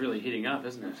Street is really heating up,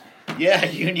 isn't it? Yeah,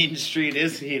 Union Street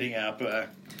is heating up.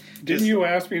 Didn't you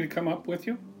ask me to come up with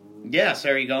you? Yes,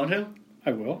 are you going to?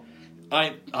 I will.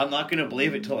 I'm not going to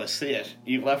believe it till I see it.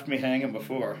 You've left me hanging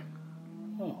before.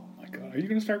 Oh, my God. Are you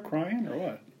going to start crying or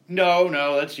what? No,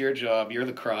 that's your job. You're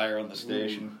the crier on the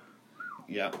station.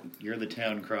 Yeah, you're the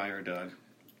town crier, Doug.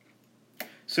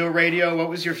 So, radio, what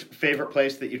was your favorite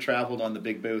place that you traveled on the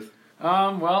big booth?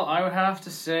 Well, I would have to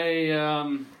say,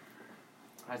 I'd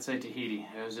say Tahiti.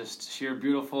 It was just sheer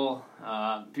beautiful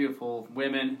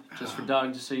women, just for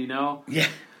Doug, just so you know. Yeah.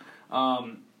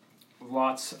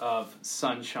 Lots of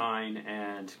sunshine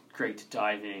and great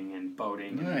diving and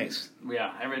boating. Nice.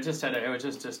 Yeah, it was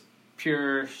just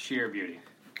pure, sheer beauty.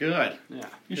 Good. Yeah.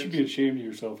 You should be ashamed of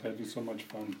yourself having so much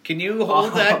fun. Can you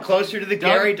hold that closer to the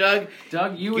Gary, Doug?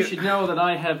 Doug, you should know that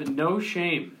I have no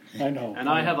shame. I know. And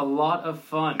I have a lot of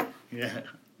fun. Yeah.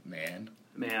 Man.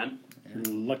 You're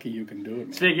lucky you can do it,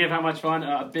 man. Speaking of how much fun,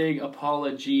 a big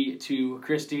apology to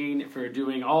Christine for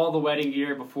doing all the wedding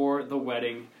gear before the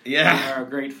wedding. Yeah. And our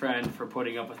great friend for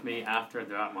putting up with me after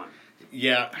that one.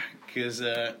 Yeah, because,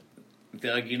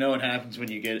 Doug, you know what happens when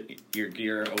you get your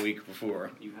gear a week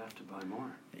before. You have to buy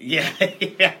more. Yeah.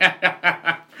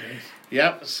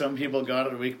 Yep, some people got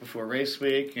it a week before race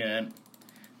week, and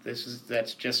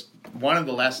that's just one of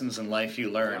the lessons in life you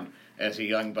learn as a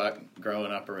young buck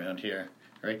growing up around here.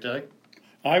 Right, Doug?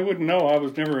 I wouldn't know. I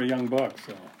was never a young buck,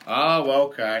 so. Oh,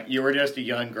 okay. You were just a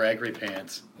young Gregory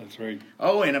Pants. That's right.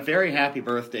 Oh, and a very happy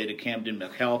birthday to Camden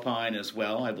McAlpine as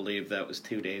well. I believe that was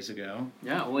 2 days ago.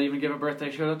 Yeah, we'll even give a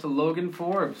birthday shout out to Logan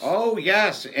Forbes. Oh,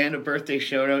 yes, and a birthday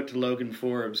shout out to Logan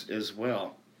Forbes as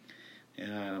well.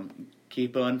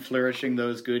 Keep on flourishing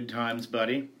those good times,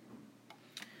 buddy.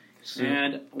 So,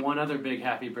 and one other big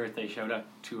happy birthday shout out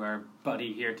to our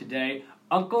buddy here today,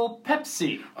 Uncle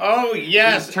Pepsi. Oh,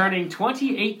 yes. He's turning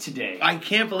 28 today. I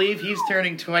can't believe he's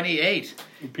turning 28.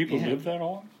 Do people live that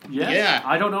long? Yes. Yeah.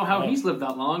 I don't know how he's lived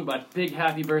that long, but big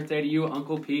happy birthday to you,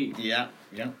 Uncle P. Yeah.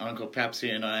 Uncle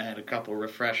Pepsi and I had a couple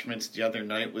refreshments the other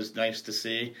night. Was nice to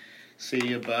see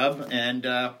you, bub. And,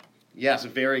 yes, a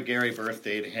very Gary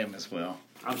birthday to him as well.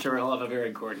 I'm sure he'll have a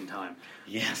very Gordon time.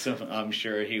 Yes, I'm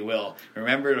sure he will.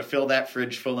 Remember to fill that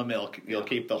fridge full of milk. You'll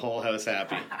keep the whole house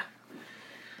happy.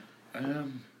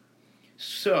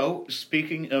 So,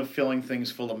 speaking of filling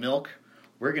things full of milk,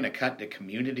 we're going to cut to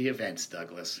community events,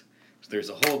 Douglas. So there's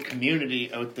a whole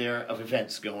community out there of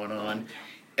events going on.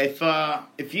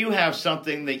 If you have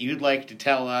something that you'd like to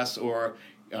tell us or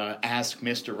ask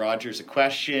Mr. Rogers a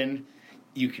question,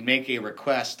 you can make a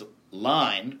request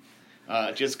line.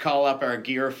 Just call up our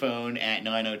gear phone at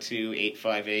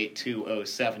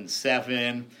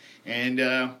 902-858-2077,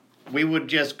 and we would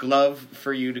just love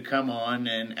for you to come on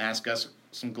and ask us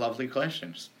some lovely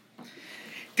questions.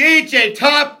 DJ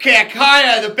Top Kick,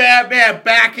 hiya, the bad man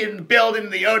back in the building,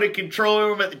 the Oda control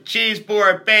room at the cheese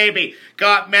board, baby.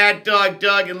 Got Mad Dog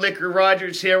Doug and Liquor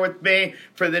Rogers here with me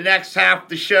for the next half of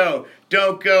the show.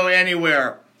 Don't go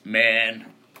anywhere, man.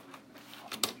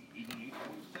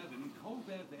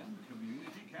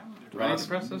 Do I need to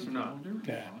press this or not?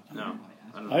 Yeah. No.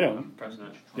 I don't. Pressing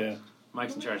it. Yeah.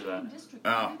 Mike's in charge of that.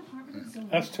 Oh.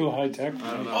 That's too high tech.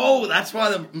 I don't know. Oh, that's why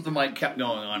the mic kept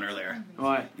going on earlier.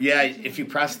 Why? Yeah, if you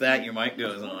press that, your mic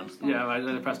goes on. Yeah, I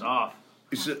pressed off.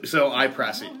 So I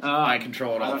press it. I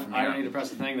control it all from I don't need here. to press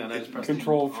the thing then. I just press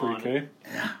Control the freak, on. eh?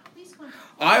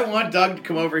 I want Doug to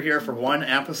come over here for one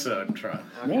episode and try.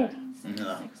 No.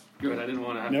 No. Good. I didn't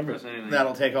want to have Never. to press anything.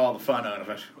 That'll take all the fun out of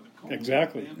it.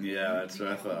 Exactly. Yeah, that's what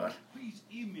I thought. Please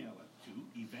email it to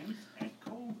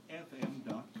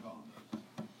events@covefm.com.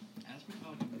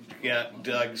 Yeah,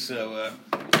 Doug, so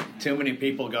too many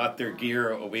people got their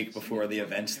gear a week before the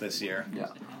events this year. Yeah.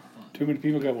 Too many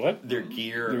people got what? Their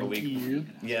gear Their a week. gear?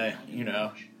 Yeah, you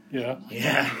know. Yeah.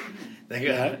 Yeah. They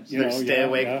got Yeah, their stay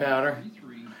awake powder.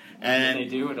 And They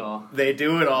do it all. they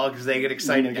do it all because they get And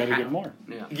excited they got to to get more.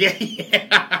 Yeah.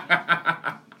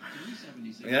 Yeah.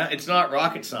 Yeah, it's not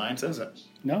rocket science, is it?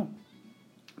 No.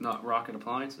 Not rocket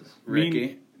appliances.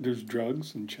 Ricky? There's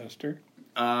drugs in Chester.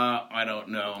 I don't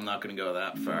know. I'm not going to go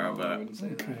that far, but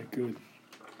Okay, good.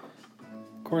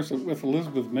 Of course, with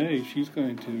Elizabeth May, she's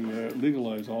going to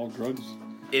legalize all drugs.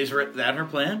 is that her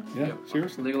plan? Yeah, Yep.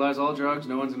 seriously. Legalize all drugs.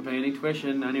 No one's going to pay any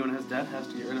tuition. Anyone who has debt has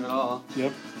to get rid of it all.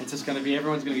 Yep. It's just going to be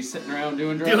everyone's going to be sitting around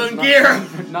doing drugs. Doing not gear. paying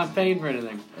for- Not paying for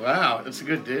anything. Wow, that's a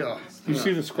good deal. You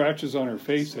see the scratches on her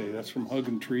face, eh? That's from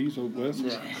hugging trees out west.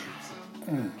 Yeah.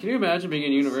 Can you imagine being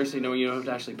in university knowing you don't have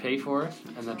to actually pay for it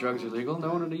and that drugs are legal? No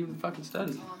one would even fucking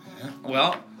study.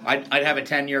 Well, I'd have a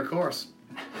 10-year course.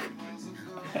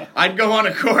 I'd go on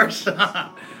a course.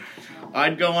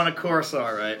 I'd go on a course,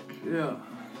 all right. Yeah.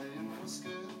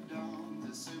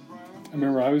 I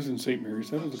remember I was in St. Mary's.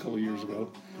 That was a couple of years ago.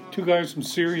 2 guys from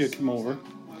Syria came over,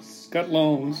 got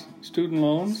loans, student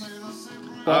loans,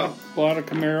 bought a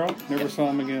Camaro, never saw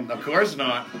them again. Of course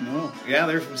not. No. Yeah,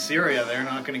 they're from Syria. They're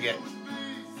not going to get.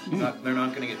 They're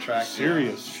not going to get tracked.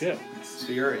 Serious shit.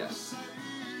 Serious.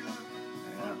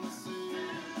 Yeah.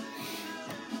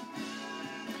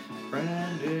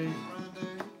 Brandy.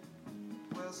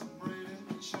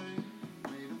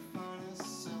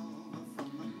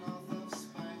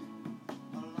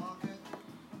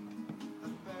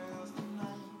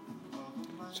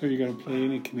 So you gonna play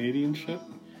any Canadian shit?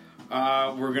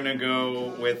 We're going to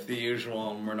go with the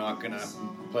usual, and we're not going to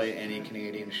play any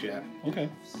Canadian shit. Okay.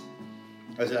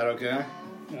 Is that okay?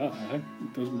 Yeah, it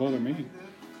doesn't bother me.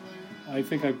 I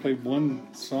think I played one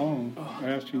song. I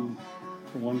asked you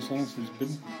for one song since it's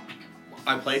been.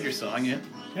 I played your song, yeah?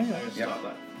 Yeah. Stop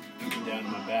that. Getting down to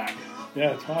my back.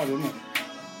 Yeah, it's hot, isn't it?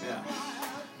 Yeah.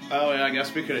 Oh, yeah, I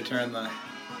guess we could have turned the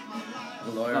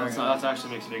lawyer. That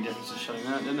actually makes a big difference to shutting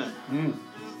that, didn't it?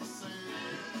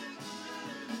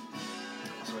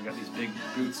 So I got these big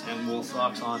boots and wool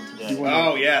socks on today.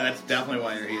 Oh, yeah, that's definitely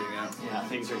why you're heating up. Yeah,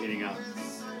 things are heating up.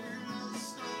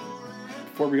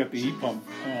 Before we got the heat pump,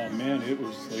 oh man, it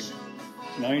was like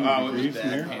 90 degrees in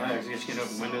there. Yeah, you just can't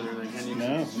open windows or anything, can you? No,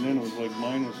 and then it was like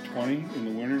minus 20 in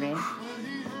the wintertime.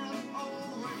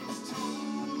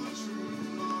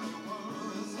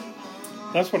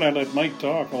 That's when I let Mike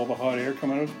talk, all the hot air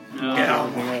come out. Yeah.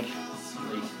 Everything else.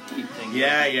 Heat thing.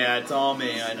 Yeah, it's all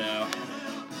me, I know.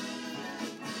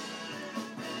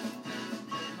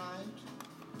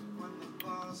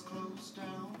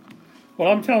 Well,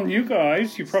 I'm telling you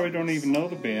guys, you probably don't even know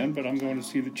the band, but I'm going to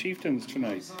see the Chieftains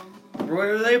tonight.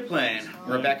 Where are they playing?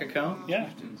 Rebecca Cohn? Yeah.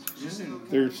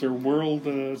 There's their world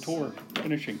tour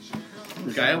finishing.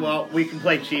 Okay, well, we can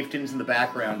play Chieftains in the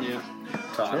background. Yeah.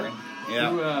 Talking.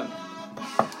 Yeah.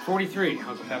 43,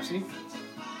 Uncle Pepsi.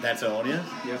 That's old, yeah?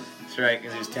 Yeah. That's right,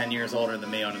 because he was 10 years older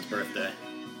than me on his birthday.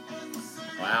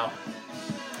 Wow.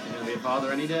 You're going to be a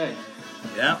father any day.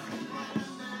 Yeah.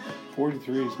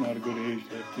 43 is not a good age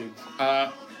to have kids.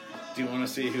 Do you want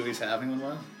to see who he's having them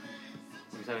with?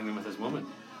 He's having them with his woman.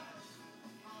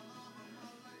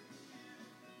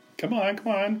 Come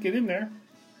on, get in there.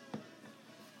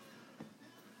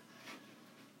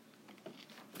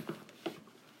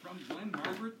 From Glen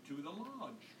Margaret to the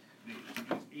Lodge, this is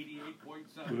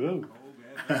 88.7.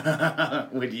 Whoa.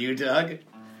 Would you, Doug?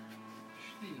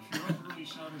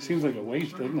 Seems like a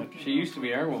waste, doesn't it? She used to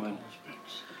be our woman.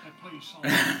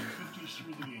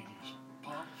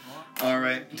 All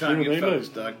right, time to get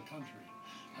focused, Doug.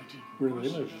 Where do they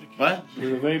live? What? Where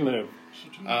do they live?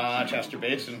 Chester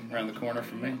Basin, around the corner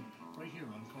from me.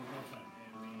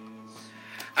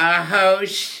 A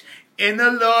house in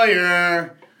the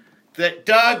lawyer that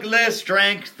Douglas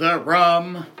drank the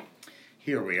rum.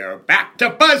 Here we are back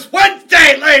to Buzz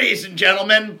Wednesday, ladies and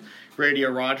gentlemen. Radio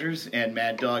Rogers and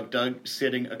Mad Dog Doug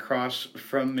sitting across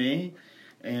from me.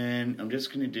 And I'm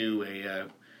just going to do a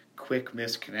quick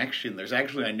misconnection. There's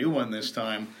actually a new one this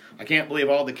time. I can't believe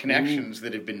all the connections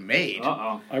that have been made.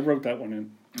 Uh-oh. I wrote that one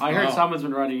in. I heard someone's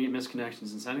been writing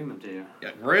misconnections and sending them to you.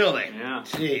 Yeah, really? Yeah.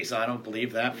 Jeez, I don't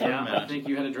believe that for a Yeah, minute. I think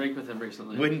you had a drink with him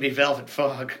recently. Wouldn't be Velvet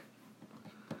Fog.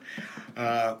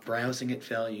 Browsing at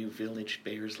Value Village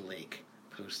Bears Lake.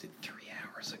 Posted 3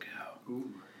 hours ago.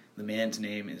 Ooh. The man's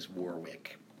name is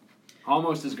Warwick.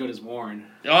 Almost as good as Warren.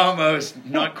 Almost.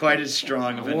 Not quite as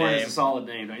strong of a Warren name. is a solid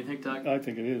name, don't you think, Doug? I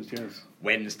think it is, yes.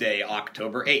 Wednesday,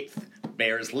 October 8th.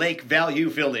 Bears Lake Value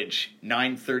Village,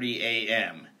 9:30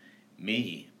 a.m.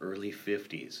 Me, early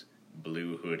 50s,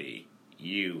 blue hoodie.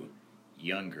 You,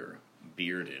 younger,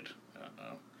 bearded.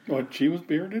 Uh-oh. What, she was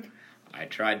bearded? I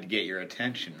tried to get your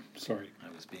attention. Sorry. I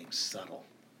was being subtle.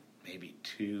 Maybe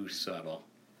too subtle.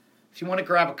 If you want to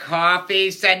grab a coffee,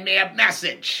 send me a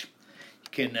message.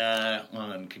 You can,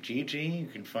 on Kijiji, you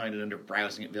can find it under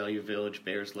Browsing at Value Village,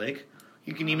 Bears Lake.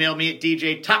 You can email me at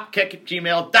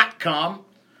djtopkick@gmail.com.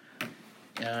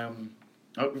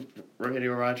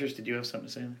 Radio Rogers, did you have something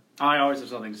to say there? I always have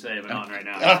something to say, but not right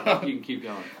now. You can keep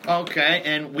going. Okay,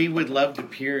 and we would love to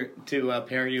pair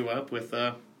you up with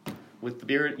the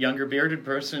younger bearded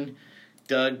person.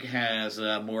 Doug has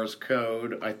Morse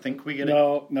code. I think we get it.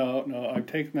 No. I've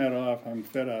taken that off. I'm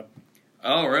fed up.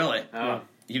 Oh, really? Oh.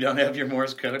 You don't have your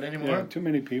Morse code anymore? Yeah, too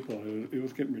many people. It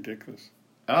was getting ridiculous.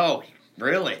 Oh,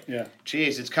 really? Yeah.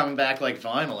 Jeez, it's coming back like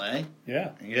vinyl, eh?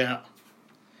 Yeah. Yeah.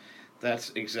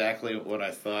 That's exactly what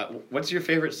I thought. What's your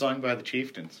favorite song by the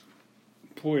Chieftains?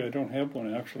 Boy, I don't have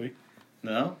one actually.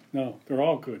 No? No, they're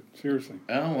all good. Seriously.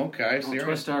 Oh, okay. Don't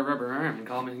twist our rubber arm and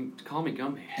call me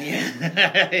Gumby.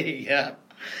 Yeah. Yeah.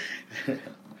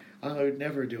 I would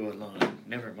never do a line.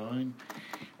 Never mind.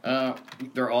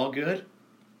 They're all good?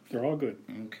 They're all good.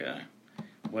 Okay.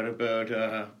 What about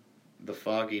the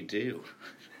Foggy Dew?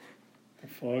 The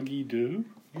Foggy Dew?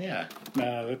 Yeah.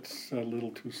 Nah, that's a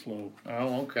little too slow.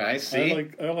 Oh, okay. See?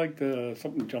 I like the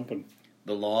something jumping.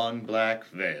 The Long Black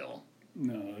Veil.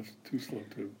 No, that's too slow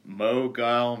too.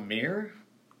 Mogul Mir?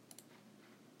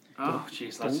 Oh,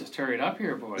 jeez, let's just hurry it up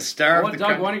here, boys. The star of the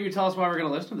Doug, why don't you tell us why we're going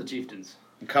to listen to the Chieftains?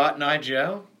 Cotton Eye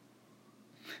Joe?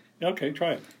 Okay,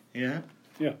 try it. Yeah?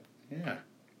 Yeah. Yeah.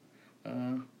 Where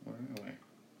are we?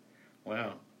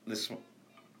 Wow. This one.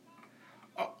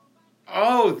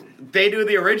 Oh, they do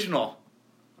the original.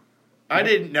 I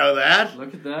didn't know that.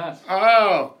 Look at that.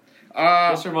 Oh.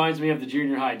 This reminds me of the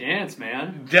junior high dance,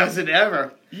 man. Does it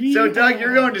ever? Yeah. So, Doug,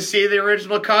 you're going to see the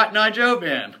original Cotton Eye Joe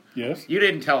band. Yes. You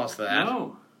didn't tell us that.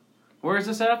 No. Where is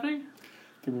this happening?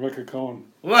 The Rebecca Cohen.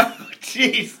 Whoa,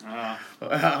 jeez.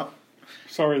 Wow.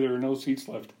 Sorry, there are no seats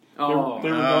left. Oh.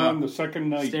 They were gone the second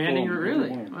night. Standing Boom,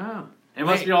 really? everyone. Wow. It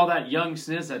must be all that young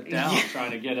sniz at Dow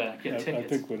trying to get tickets. I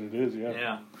think what it is, yeah.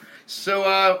 Yeah.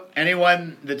 So,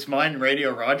 anyone that's mine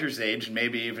Radio Rogers' age, and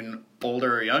maybe even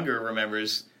older or younger,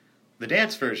 remembers the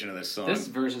dance version of this song. This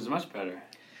version is much better.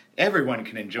 Everyone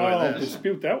can enjoy I'll this.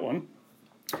 dispute that one.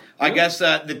 I guess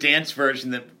the dance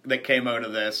version that came out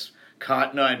of this,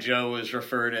 Cotton Eye Joe was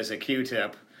referred as a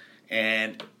Q-tip,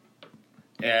 and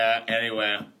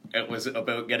anyway, it was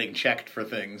about getting checked for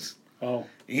things. Oh.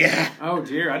 Yeah. Oh,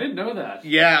 dear. I didn't know that.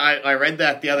 Yeah, I read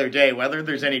that the other day, whether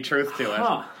there's any truth to it.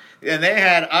 Huh. And they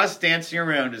had us dancing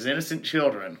around as innocent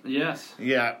children. Yes.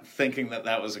 Yeah, thinking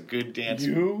that was a good dance.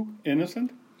 You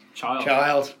innocent?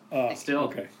 Child. Still.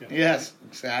 Okay. Yeah. Yes,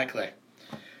 exactly.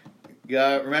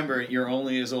 Yeah, remember, you're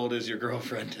only as old as your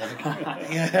girlfriend, Doug.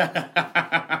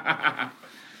 Yeah.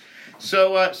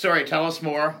 So, sorry, tell us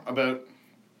more about...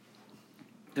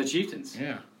 The Chieftains.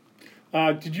 Yeah.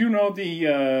 Did you know the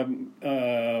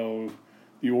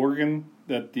organ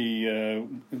that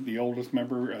the oldest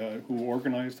member who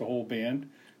organized the whole band?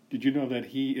 Did you know that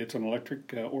it's an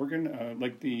electric organ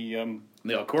like the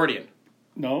The accordion.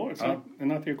 No, it's not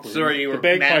the accordion. Sorry, you were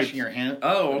the mashing your hand.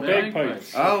 Oh, The okay.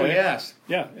 bagpipes. Oh, okay? yes.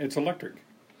 Yeah, it's electric.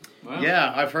 Wow.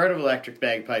 Yeah, I've heard of electric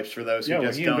bagpipes for those who Yeah,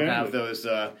 just he don't invented have it. those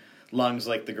lungs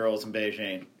like the girls in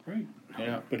Beijing. Right.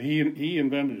 Yeah. But he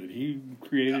invented it. He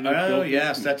created it. Oh, built it,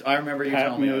 yes. and- I remember you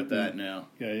telling me about patented that it. now.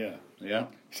 Yeah. Yeah.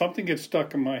 Something gets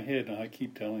stuck in my head, and I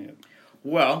keep telling it.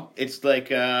 Well, it's like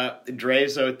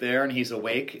Dre's out there and he's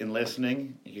awake and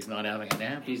listening. He's not having a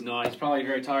nap. He's not. He's probably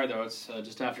very tired, though. It's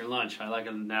just after lunch. I like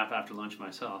a nap after lunch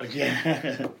myself.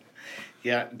 Yeah.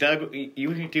 Yeah. Doug, do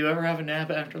you ever have a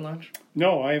nap after lunch?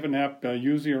 No, I have a nap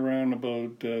usually around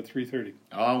about 3:30.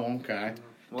 Oh, okay.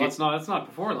 Well, it's not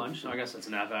before lunch. I guess it's a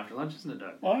nap after lunch, isn't it,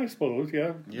 Doug? Well, I suppose,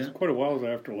 yeah. Yeah. It's quite a while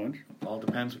after lunch. All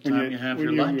depends what When time you have your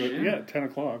when lunch. Yeah, 10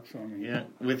 o'clock. So, I mean, Yeah,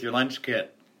 with your lunch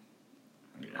kit.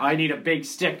 I need a big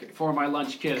stick for my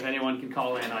lunch kit. If anyone can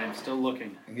call in, I am still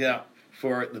looking. Yeah,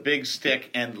 for the big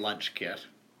stick and lunch kit.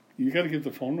 You got to give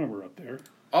the phone number up there.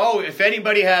 Oh, if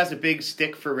anybody has a big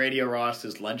stick for Radio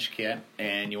Ross's lunch kit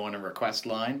and you want a request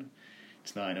line,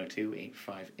 it's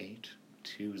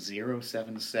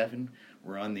 902-858-2077.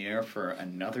 We're on the air for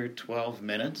another 12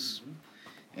 minutes.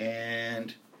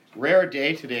 And rare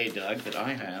day today, Doug, that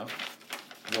I have.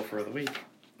 Go for the week.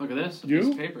 Look at this. A You? piece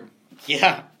of paper.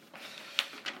 Yeah.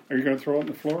 Are you going to throw it on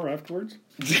the floor afterwards?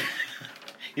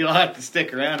 You'll have to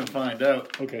stick around and find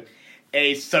out. Okay.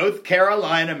 A South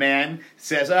Carolina man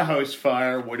says a house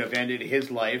fire would have ended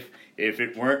his life if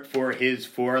it weren't for his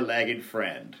four-legged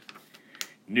friend.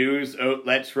 News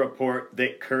outlets report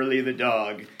that Curly the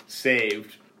dog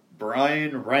saved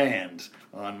Brian Rand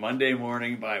on Monday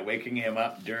morning by waking him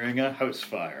up during a house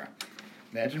fire.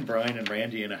 Imagine Brian and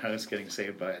Randy in a house getting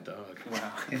saved by a dog.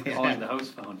 Wow. Calling the house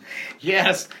phone.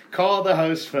 Yes, call the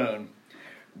house phone.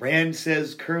 Rand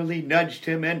says Curly nudged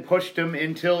him and pushed him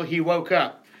until he woke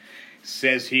up.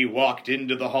 Says he walked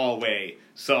into the hallway,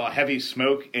 saw heavy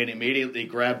smoke, and immediately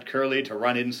grabbed Curly to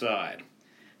run inside.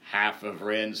 Half of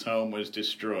Rand's home was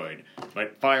destroyed,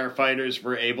 but firefighters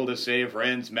were able to save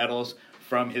Rand's medals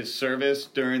from his service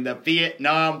during the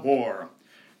Vietnam War.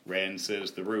 Rand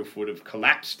says the roof would have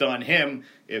collapsed on him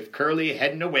if Curly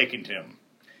hadn't awakened him.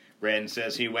 Rand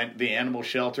says he went to the animal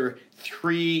shelter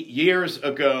 3 years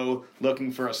ago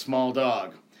looking for a small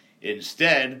dog.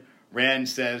 Instead, Rand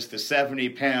says the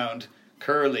 70-pound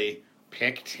Curly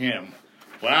picked him.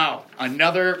 Wow,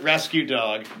 another rescue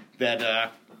dog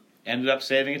that ended up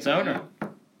saving its owner.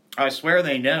 I swear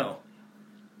they know.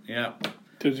 Yeah.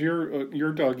 Does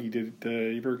your doggy, did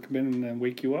it ever come in and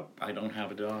wake you up? I don't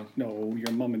have a dog. No,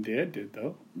 your mom and dad did,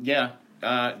 though. Yeah.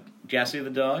 Jesse the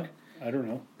dog. I don't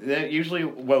know. That usually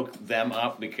woke them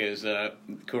up because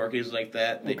corgis like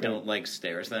that, they Okay. don't like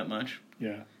stairs that much,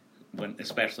 Yeah.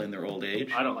 especially in their old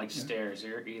age. I don't like stairs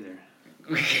here either.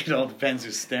 It all depends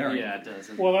who's staring. Yeah, it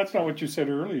doesn't. Well, that's not what you said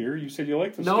earlier. You said you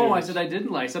liked the No, I stairs. said I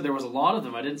didn't like. I said there was a lot of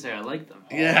them. I didn't say I liked them.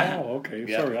 Yeah. Oh, okay.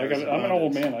 Yeah, Sorry, there's I'm an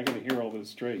old abundance. man. I got to hear all this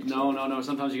straight. No.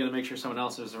 Sometimes you got to make sure someone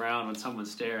else is around when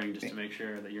someone's staring, just to make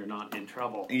sure that you're not in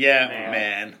trouble. Yeah,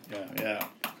 Man. man. Yeah.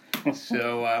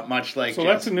 So much like So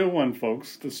that's a new one,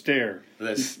 folks. The stare. the You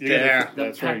gotta- stare. The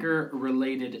That's right.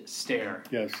 pecker-related stare.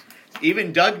 Yes.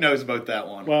 Even Doug knows about that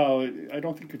one. Well, I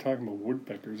don't think you're talking about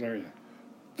woodpeckers, are you?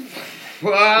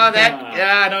 Well,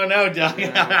 I don't know, Doug.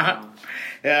 Yeah.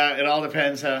 Yeah, it all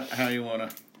depends how you wanna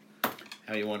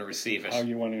receive it. How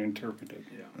you want to interpret it.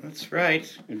 That's right,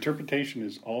 Interpretation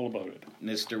is all about it.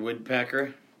 Mr.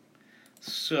 Woodpecker.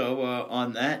 So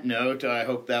on that note, I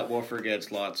hope that woofer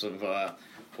gets lots of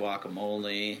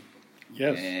guacamole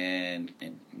Yes. and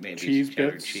maybe Cheese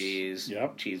cheddar bits. cheese,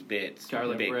 Yep. cheese bits,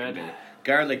 Garlic bacon bread. bit.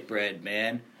 Garlic bread,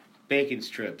 man, bacon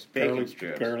strips, Garlic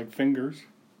fingers.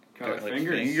 Garlic Garlic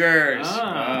fingers. fingers. Ah,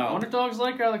 I Wow. wonder if dogs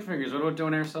like garlic fingers. What about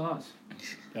donair sauce?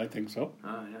 I think so.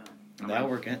 Oh, yeah. Now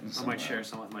we're getting I somewhere. might share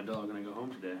some with my dog when I go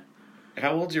home today.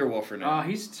 How old's your woofer now?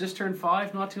 He's just turned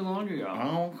 5 not too long ago.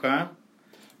 Oh, okay.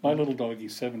 My little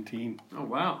doggy's 17. Oh,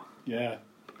 wow. Yeah.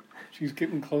 She's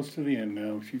getting close to the end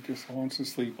now. She just wants to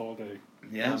sleep all day.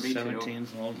 Yeah, me too.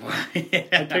 17's an old boy.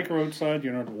 I take her outside,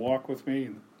 to walk with me,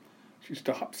 and she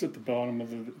stops at the bottom of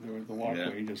the walkway Yeah.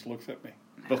 and just looks at me.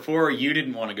 Before, you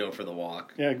didn't want to go for the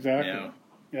walk. Yeah, exactly. Now,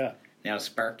 Yeah. now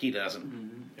Sparky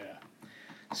doesn't. Yeah.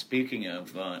 Speaking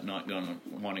of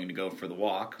wanting to go for the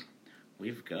walk,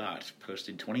 we've got,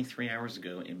 posted 23 hours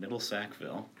ago in Middle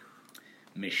Sackville,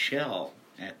 Michelle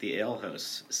at the Ale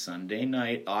House, Sunday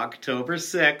night, October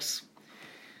 6th.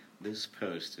 This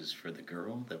post is for the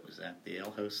girl that was at the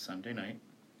Ale House Sunday night.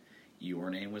 Your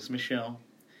name was Michelle.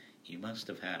 You must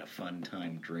have had a fun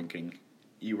time drinking.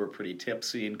 You were pretty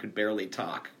tipsy and could barely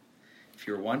talk. If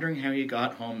you're wondering how you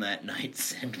got home that night,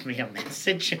 send me a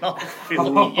message and I'll fill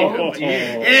you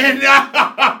in.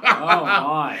 Oh,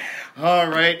 my. All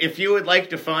right. If you would like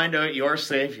to find out your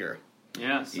savior,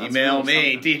 Yes. that's email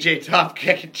really me,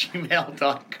 something.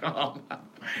 djtopkick@gmail.com.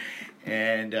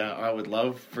 And I would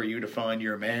love for you to find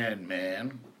your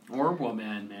man. Or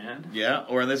woman, man. Yeah,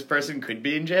 or this person could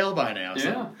be in jail by now. Yeah.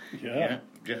 So, Yeah.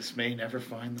 just may never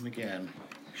find them again.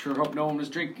 Sure hope no one was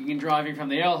drinking and driving from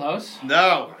the ale house.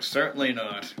 No, certainly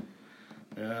not.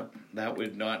 That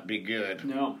would not be good.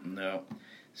 No. No.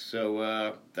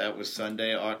 So that was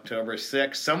Sunday, October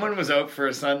 6th. Someone was out for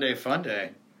a Sunday fun day.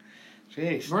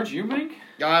 Jeez. Weren't you, Mink?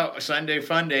 Sunday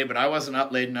fun day, but I wasn't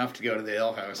up late enough to go to the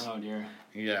ale house. Oh, dear.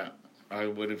 Yeah, I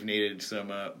would have needed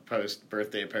some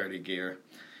post-birthday party gear.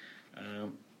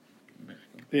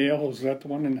 The Ale, is that the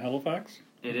one in Halifax?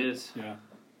 It is. Yeah.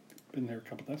 Been there a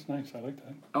couple. That's nice. I like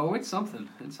that. Oh, it's something.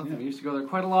 It's something. Yeah. We used to go there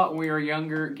quite a lot when we were a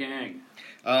younger gang.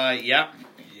 Yeah.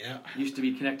 Used to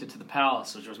be connected to the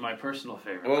Palace, which was my personal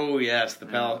favorite. Oh, yes, the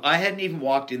Palace. I hadn't even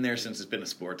walked in there since it's been a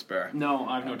sports bar. No,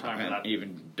 I have no time for And that.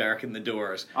 even darkened the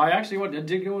doors. I actually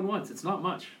did go in once. It's not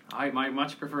much. I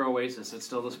much prefer Oasis. It's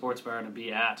still the sports bar to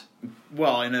be at.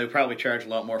 Well, and they probably charge a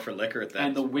lot more for liquor at that.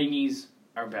 And the wingies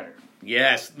are better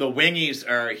Yes, the wingies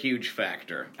are a huge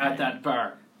factor. at that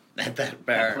bar. At that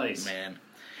bar, That place. man.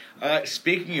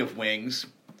 Speaking of wings,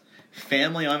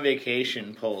 family on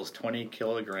vacation pulls 20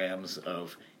 kilograms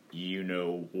of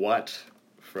you-know-what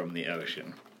from the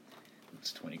ocean.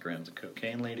 It's 20 grams of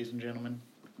cocaine, ladies and gentlemen.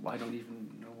 Well, I don't even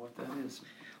know what that is.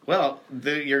 Well,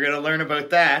 you're going to learn about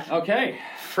that. Okay.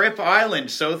 Fripp Island,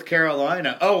 South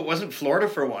Carolina. Oh, it wasn't Florida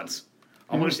for once.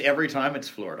 Almost every time it's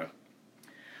Florida.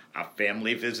 A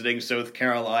family visiting South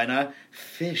Carolina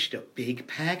fished a big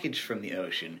package from the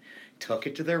ocean, took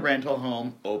it to their rental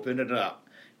home, opened it up.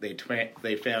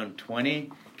 They found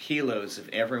 20 kilos of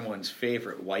everyone's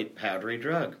favorite white powdery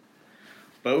drug.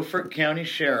 Beaufort County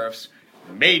Sheriff's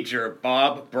Major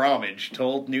Bob Bromage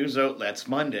told news outlets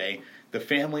Monday the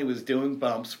family was doing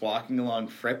bumps walking along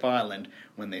Fripp Island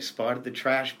when they spotted the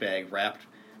trash bag wrapped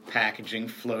packaging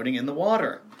floating in the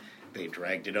water. They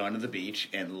dragged it onto the beach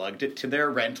and lugged it to their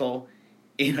rental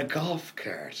in a golf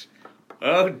cart.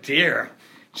 Oh dear.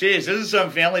 Jeez, this is some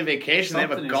family vacation. They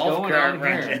have a Something is golf going cart on here.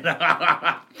 rented.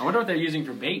 I wonder what they're using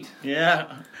for bait.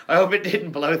 Yeah, I hope it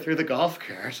didn't blow through the golf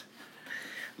cart.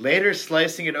 Later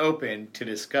slicing it open to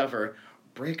discover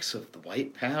bricks of the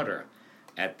white powder.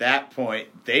 At that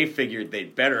point, they figured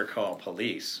they'd better call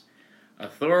police.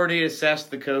 Authority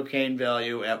assessed the cocaine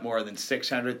value at more than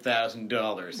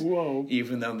 $600,000. Whoa.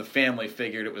 Even though the family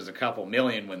figured it was a couple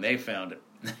million when they found it.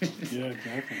 Yeah,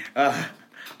 exactly.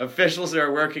 Officials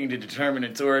are working to determine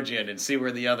its origin and see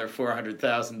where the other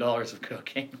 $400,000 of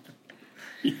cocaine.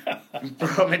 Yeah.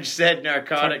 Bromage said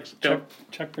narcotics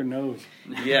check their nose.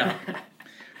 Yeah.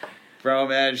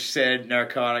 Bromage said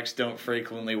narcotics don't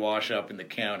frequently wash up in the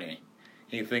county.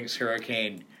 He thinks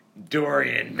Hurricane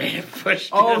Dorian may have pushed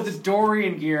Oh, this. the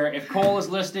Dorian gear. If Cole is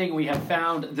listening, we have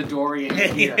found the Dorian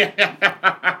gear.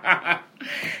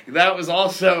 That was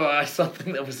also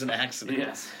something that was an accident.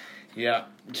 Yes. Yeah.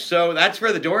 So that's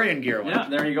where the Dorian gear went. Yeah,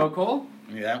 there you go, Cole.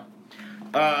 Yeah.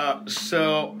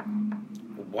 So,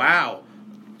 wow.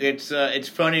 It's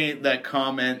funny that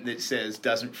comment that says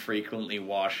doesn't frequently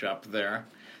wash up there.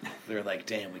 They're like,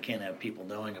 damn, we can't have people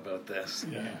knowing about this.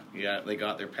 Yeah. Yeah, they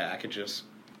got their packages.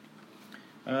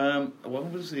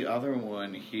 What was the other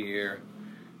one here?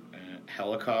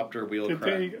 Helicopter wheel Did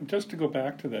crash. they, just to go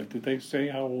back to that, did they say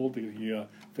how old the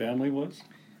family was?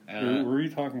 Were you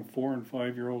talking 4 and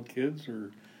 5 year old kids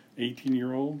or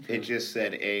 18-year-olds? It just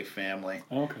said a family.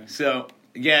 Okay. So,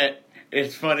 yeah,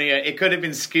 it's funny. It could have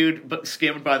been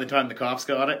skimmed by the time the cops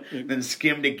got it, then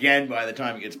skimmed again by the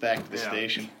time it gets back to the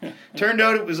station. Turned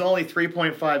out it was only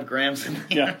 3.5 grams in there.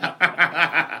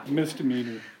 Yeah.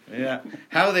 Misdemeanor. Yeah.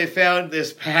 How they found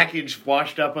this package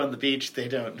washed up on the beach, they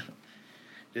don't know.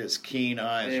 Just keen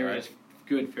eyes, They're right?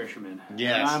 good fishermen.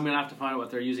 Yes. And I'm going to have to find out what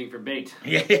they're using for bait.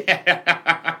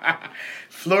 Yeah.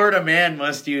 Florida man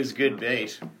must use good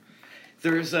bait.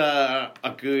 There's a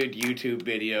good YouTube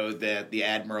video that the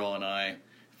Admiral and I,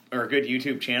 or a good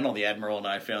YouTube channel the Admiral and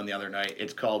I found the other night.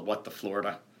 It's called What the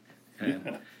Florida.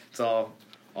 And it's all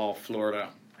Florida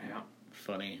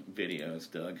funny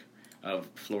videos, Doug, of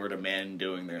Florida men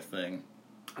doing their thing.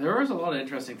 There was a lot of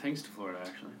interesting things to Florida,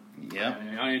 actually. Yeah.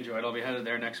 I enjoyed it. I'll be headed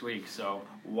there next week, so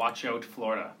watch out,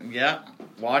 Florida. Yeah.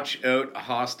 Watch out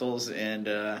hostels and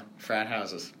frat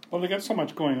houses. Well, they got so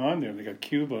much going on there. They got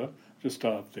Cuba just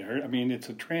off there. I mean, it's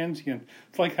a transient.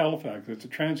 It's like Halifax. It's a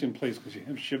transient place because you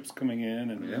have ships coming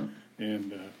in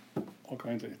and all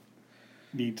kinds of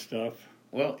neat stuff.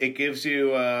 Well, it gives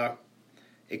you a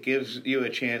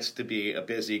chance to be a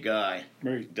busy guy,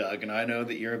 Right. Doug, and I know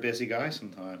that you're a busy guy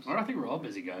sometimes. Well, I think we're all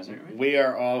busy guys, aren't we? We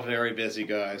are all very busy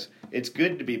guys. It's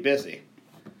good to be busy.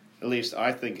 At least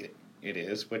I think it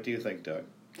is. What do you think, Doug?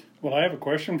 Well, I have a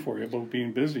question for you about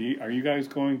being busy. Are you guys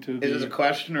going to the... Is it a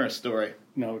question or a story?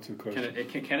 No, it's a question.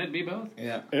 Can it be both?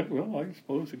 Yeah. Well, I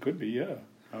suppose it could be, yeah.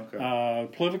 Okay.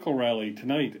 Political rally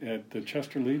tonight at the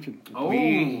Chester Legion. Oh,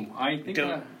 I think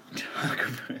Don't talk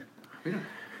about it.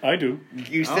 I do.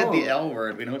 You said the L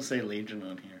word. We don't say Legion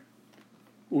on here.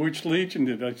 Which Legion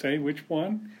did I say? Which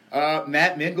one?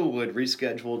 Matt Minglewood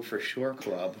rescheduled for Shore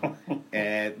Club.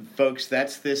 And, folks,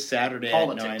 that's this Saturday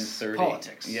Politics. at 9:30.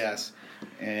 Politics. Yes.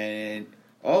 And,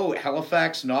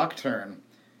 Halifax Nocturne.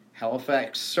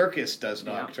 Halifax Circus does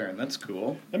Nocturne. That's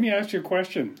cool. Let me ask you a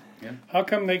question. Yeah. How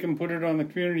come they can put it on the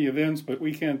community events, but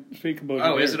we can't speak about it?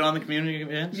 Oh, is here? it on the community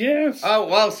events? Yes. Oh,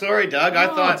 well, sorry, Doug. I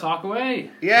thought... Talk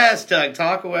away. Yes, Doug,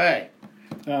 talk away.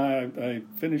 I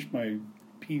finished my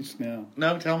piece now.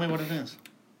 No, tell me what it is.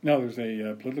 No, there's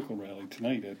a political rally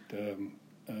tonight at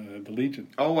the Legion.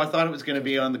 Oh, I thought it was going to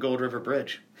be on the Gold River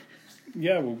Bridge.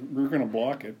 Yeah, well, we're going to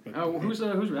block it. But, Whose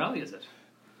rally is it?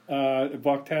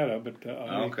 Voctata, but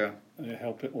I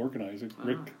helped it organize it.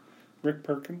 Rick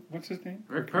Perkins, what's his name?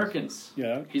 Rick Perkins.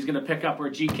 Yeah. He's going to pick up where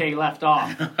GK left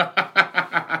off.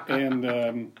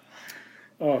 And,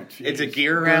 geez. It's a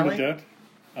gear rally? Bernadette.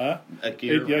 Huh? A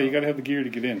gear Yeah, you got to have the gear to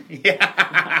get in.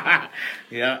 Yeah.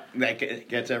 Yeah, that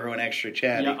gets everyone extra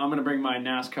chatty. Yeah, I'm going to bring my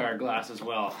NASCAR glass as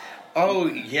well. Oh,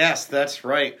 yes, that's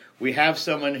right. We have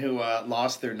someone who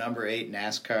lost their number 8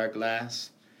 NASCAR glass.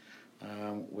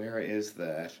 Where is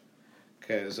that?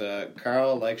 Because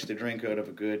Carl likes to drink out of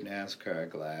a good NASCAR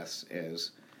glass,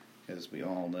 as we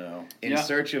all know. In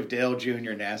search of Dale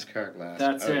Jr. NASCAR glass.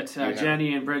 That's it.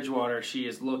 Jenny in Bridgewater, she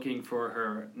is looking for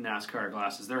her NASCAR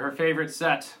glasses. They're her favorite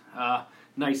set.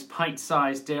 Nice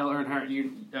pint-sized Dale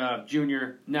Earnhardt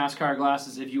Jr. NASCAR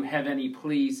glasses. If you have any,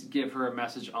 please give her a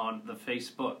message on the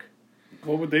Facebook.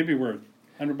 What would they be worth?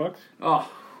 $100?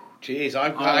 Oh, jeez,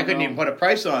 I couldn't even put a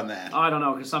price on that. I don't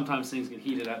know, because sometimes things get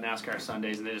heated at NASCAR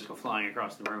Sundays and they just go flying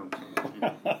across the room.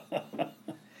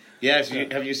 Yes,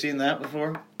 have you seen that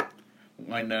before?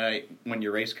 When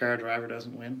your race car driver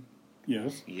doesn't win?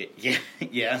 Yes. Yeah,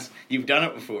 yes, you've done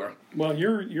it before. Well,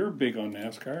 you're big on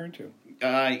NASCAR, aren't you?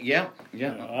 Yeah.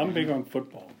 I'm big on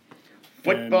football.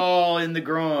 Football in the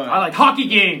groin. I like hockey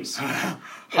games.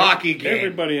 Hockey game.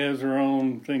 Everybody has their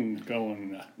own thing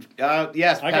going.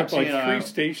 Yes, I got Pepsi like and 3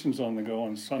 stations on the go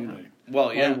on Sunday.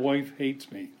 Well, yeah. My wife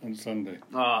hates me on Sunday.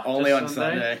 Only just on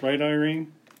Sunday. Right,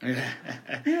 Irene?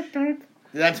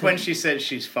 That's when she says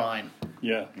she's fine.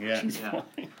 Yeah. Yeah. She's Yeah.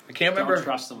 fine. I can't remember. Don't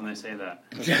trust them when they say that.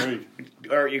 That's right.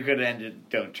 Or you could end it,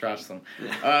 don't trust them.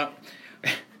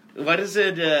 What is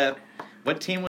it? What team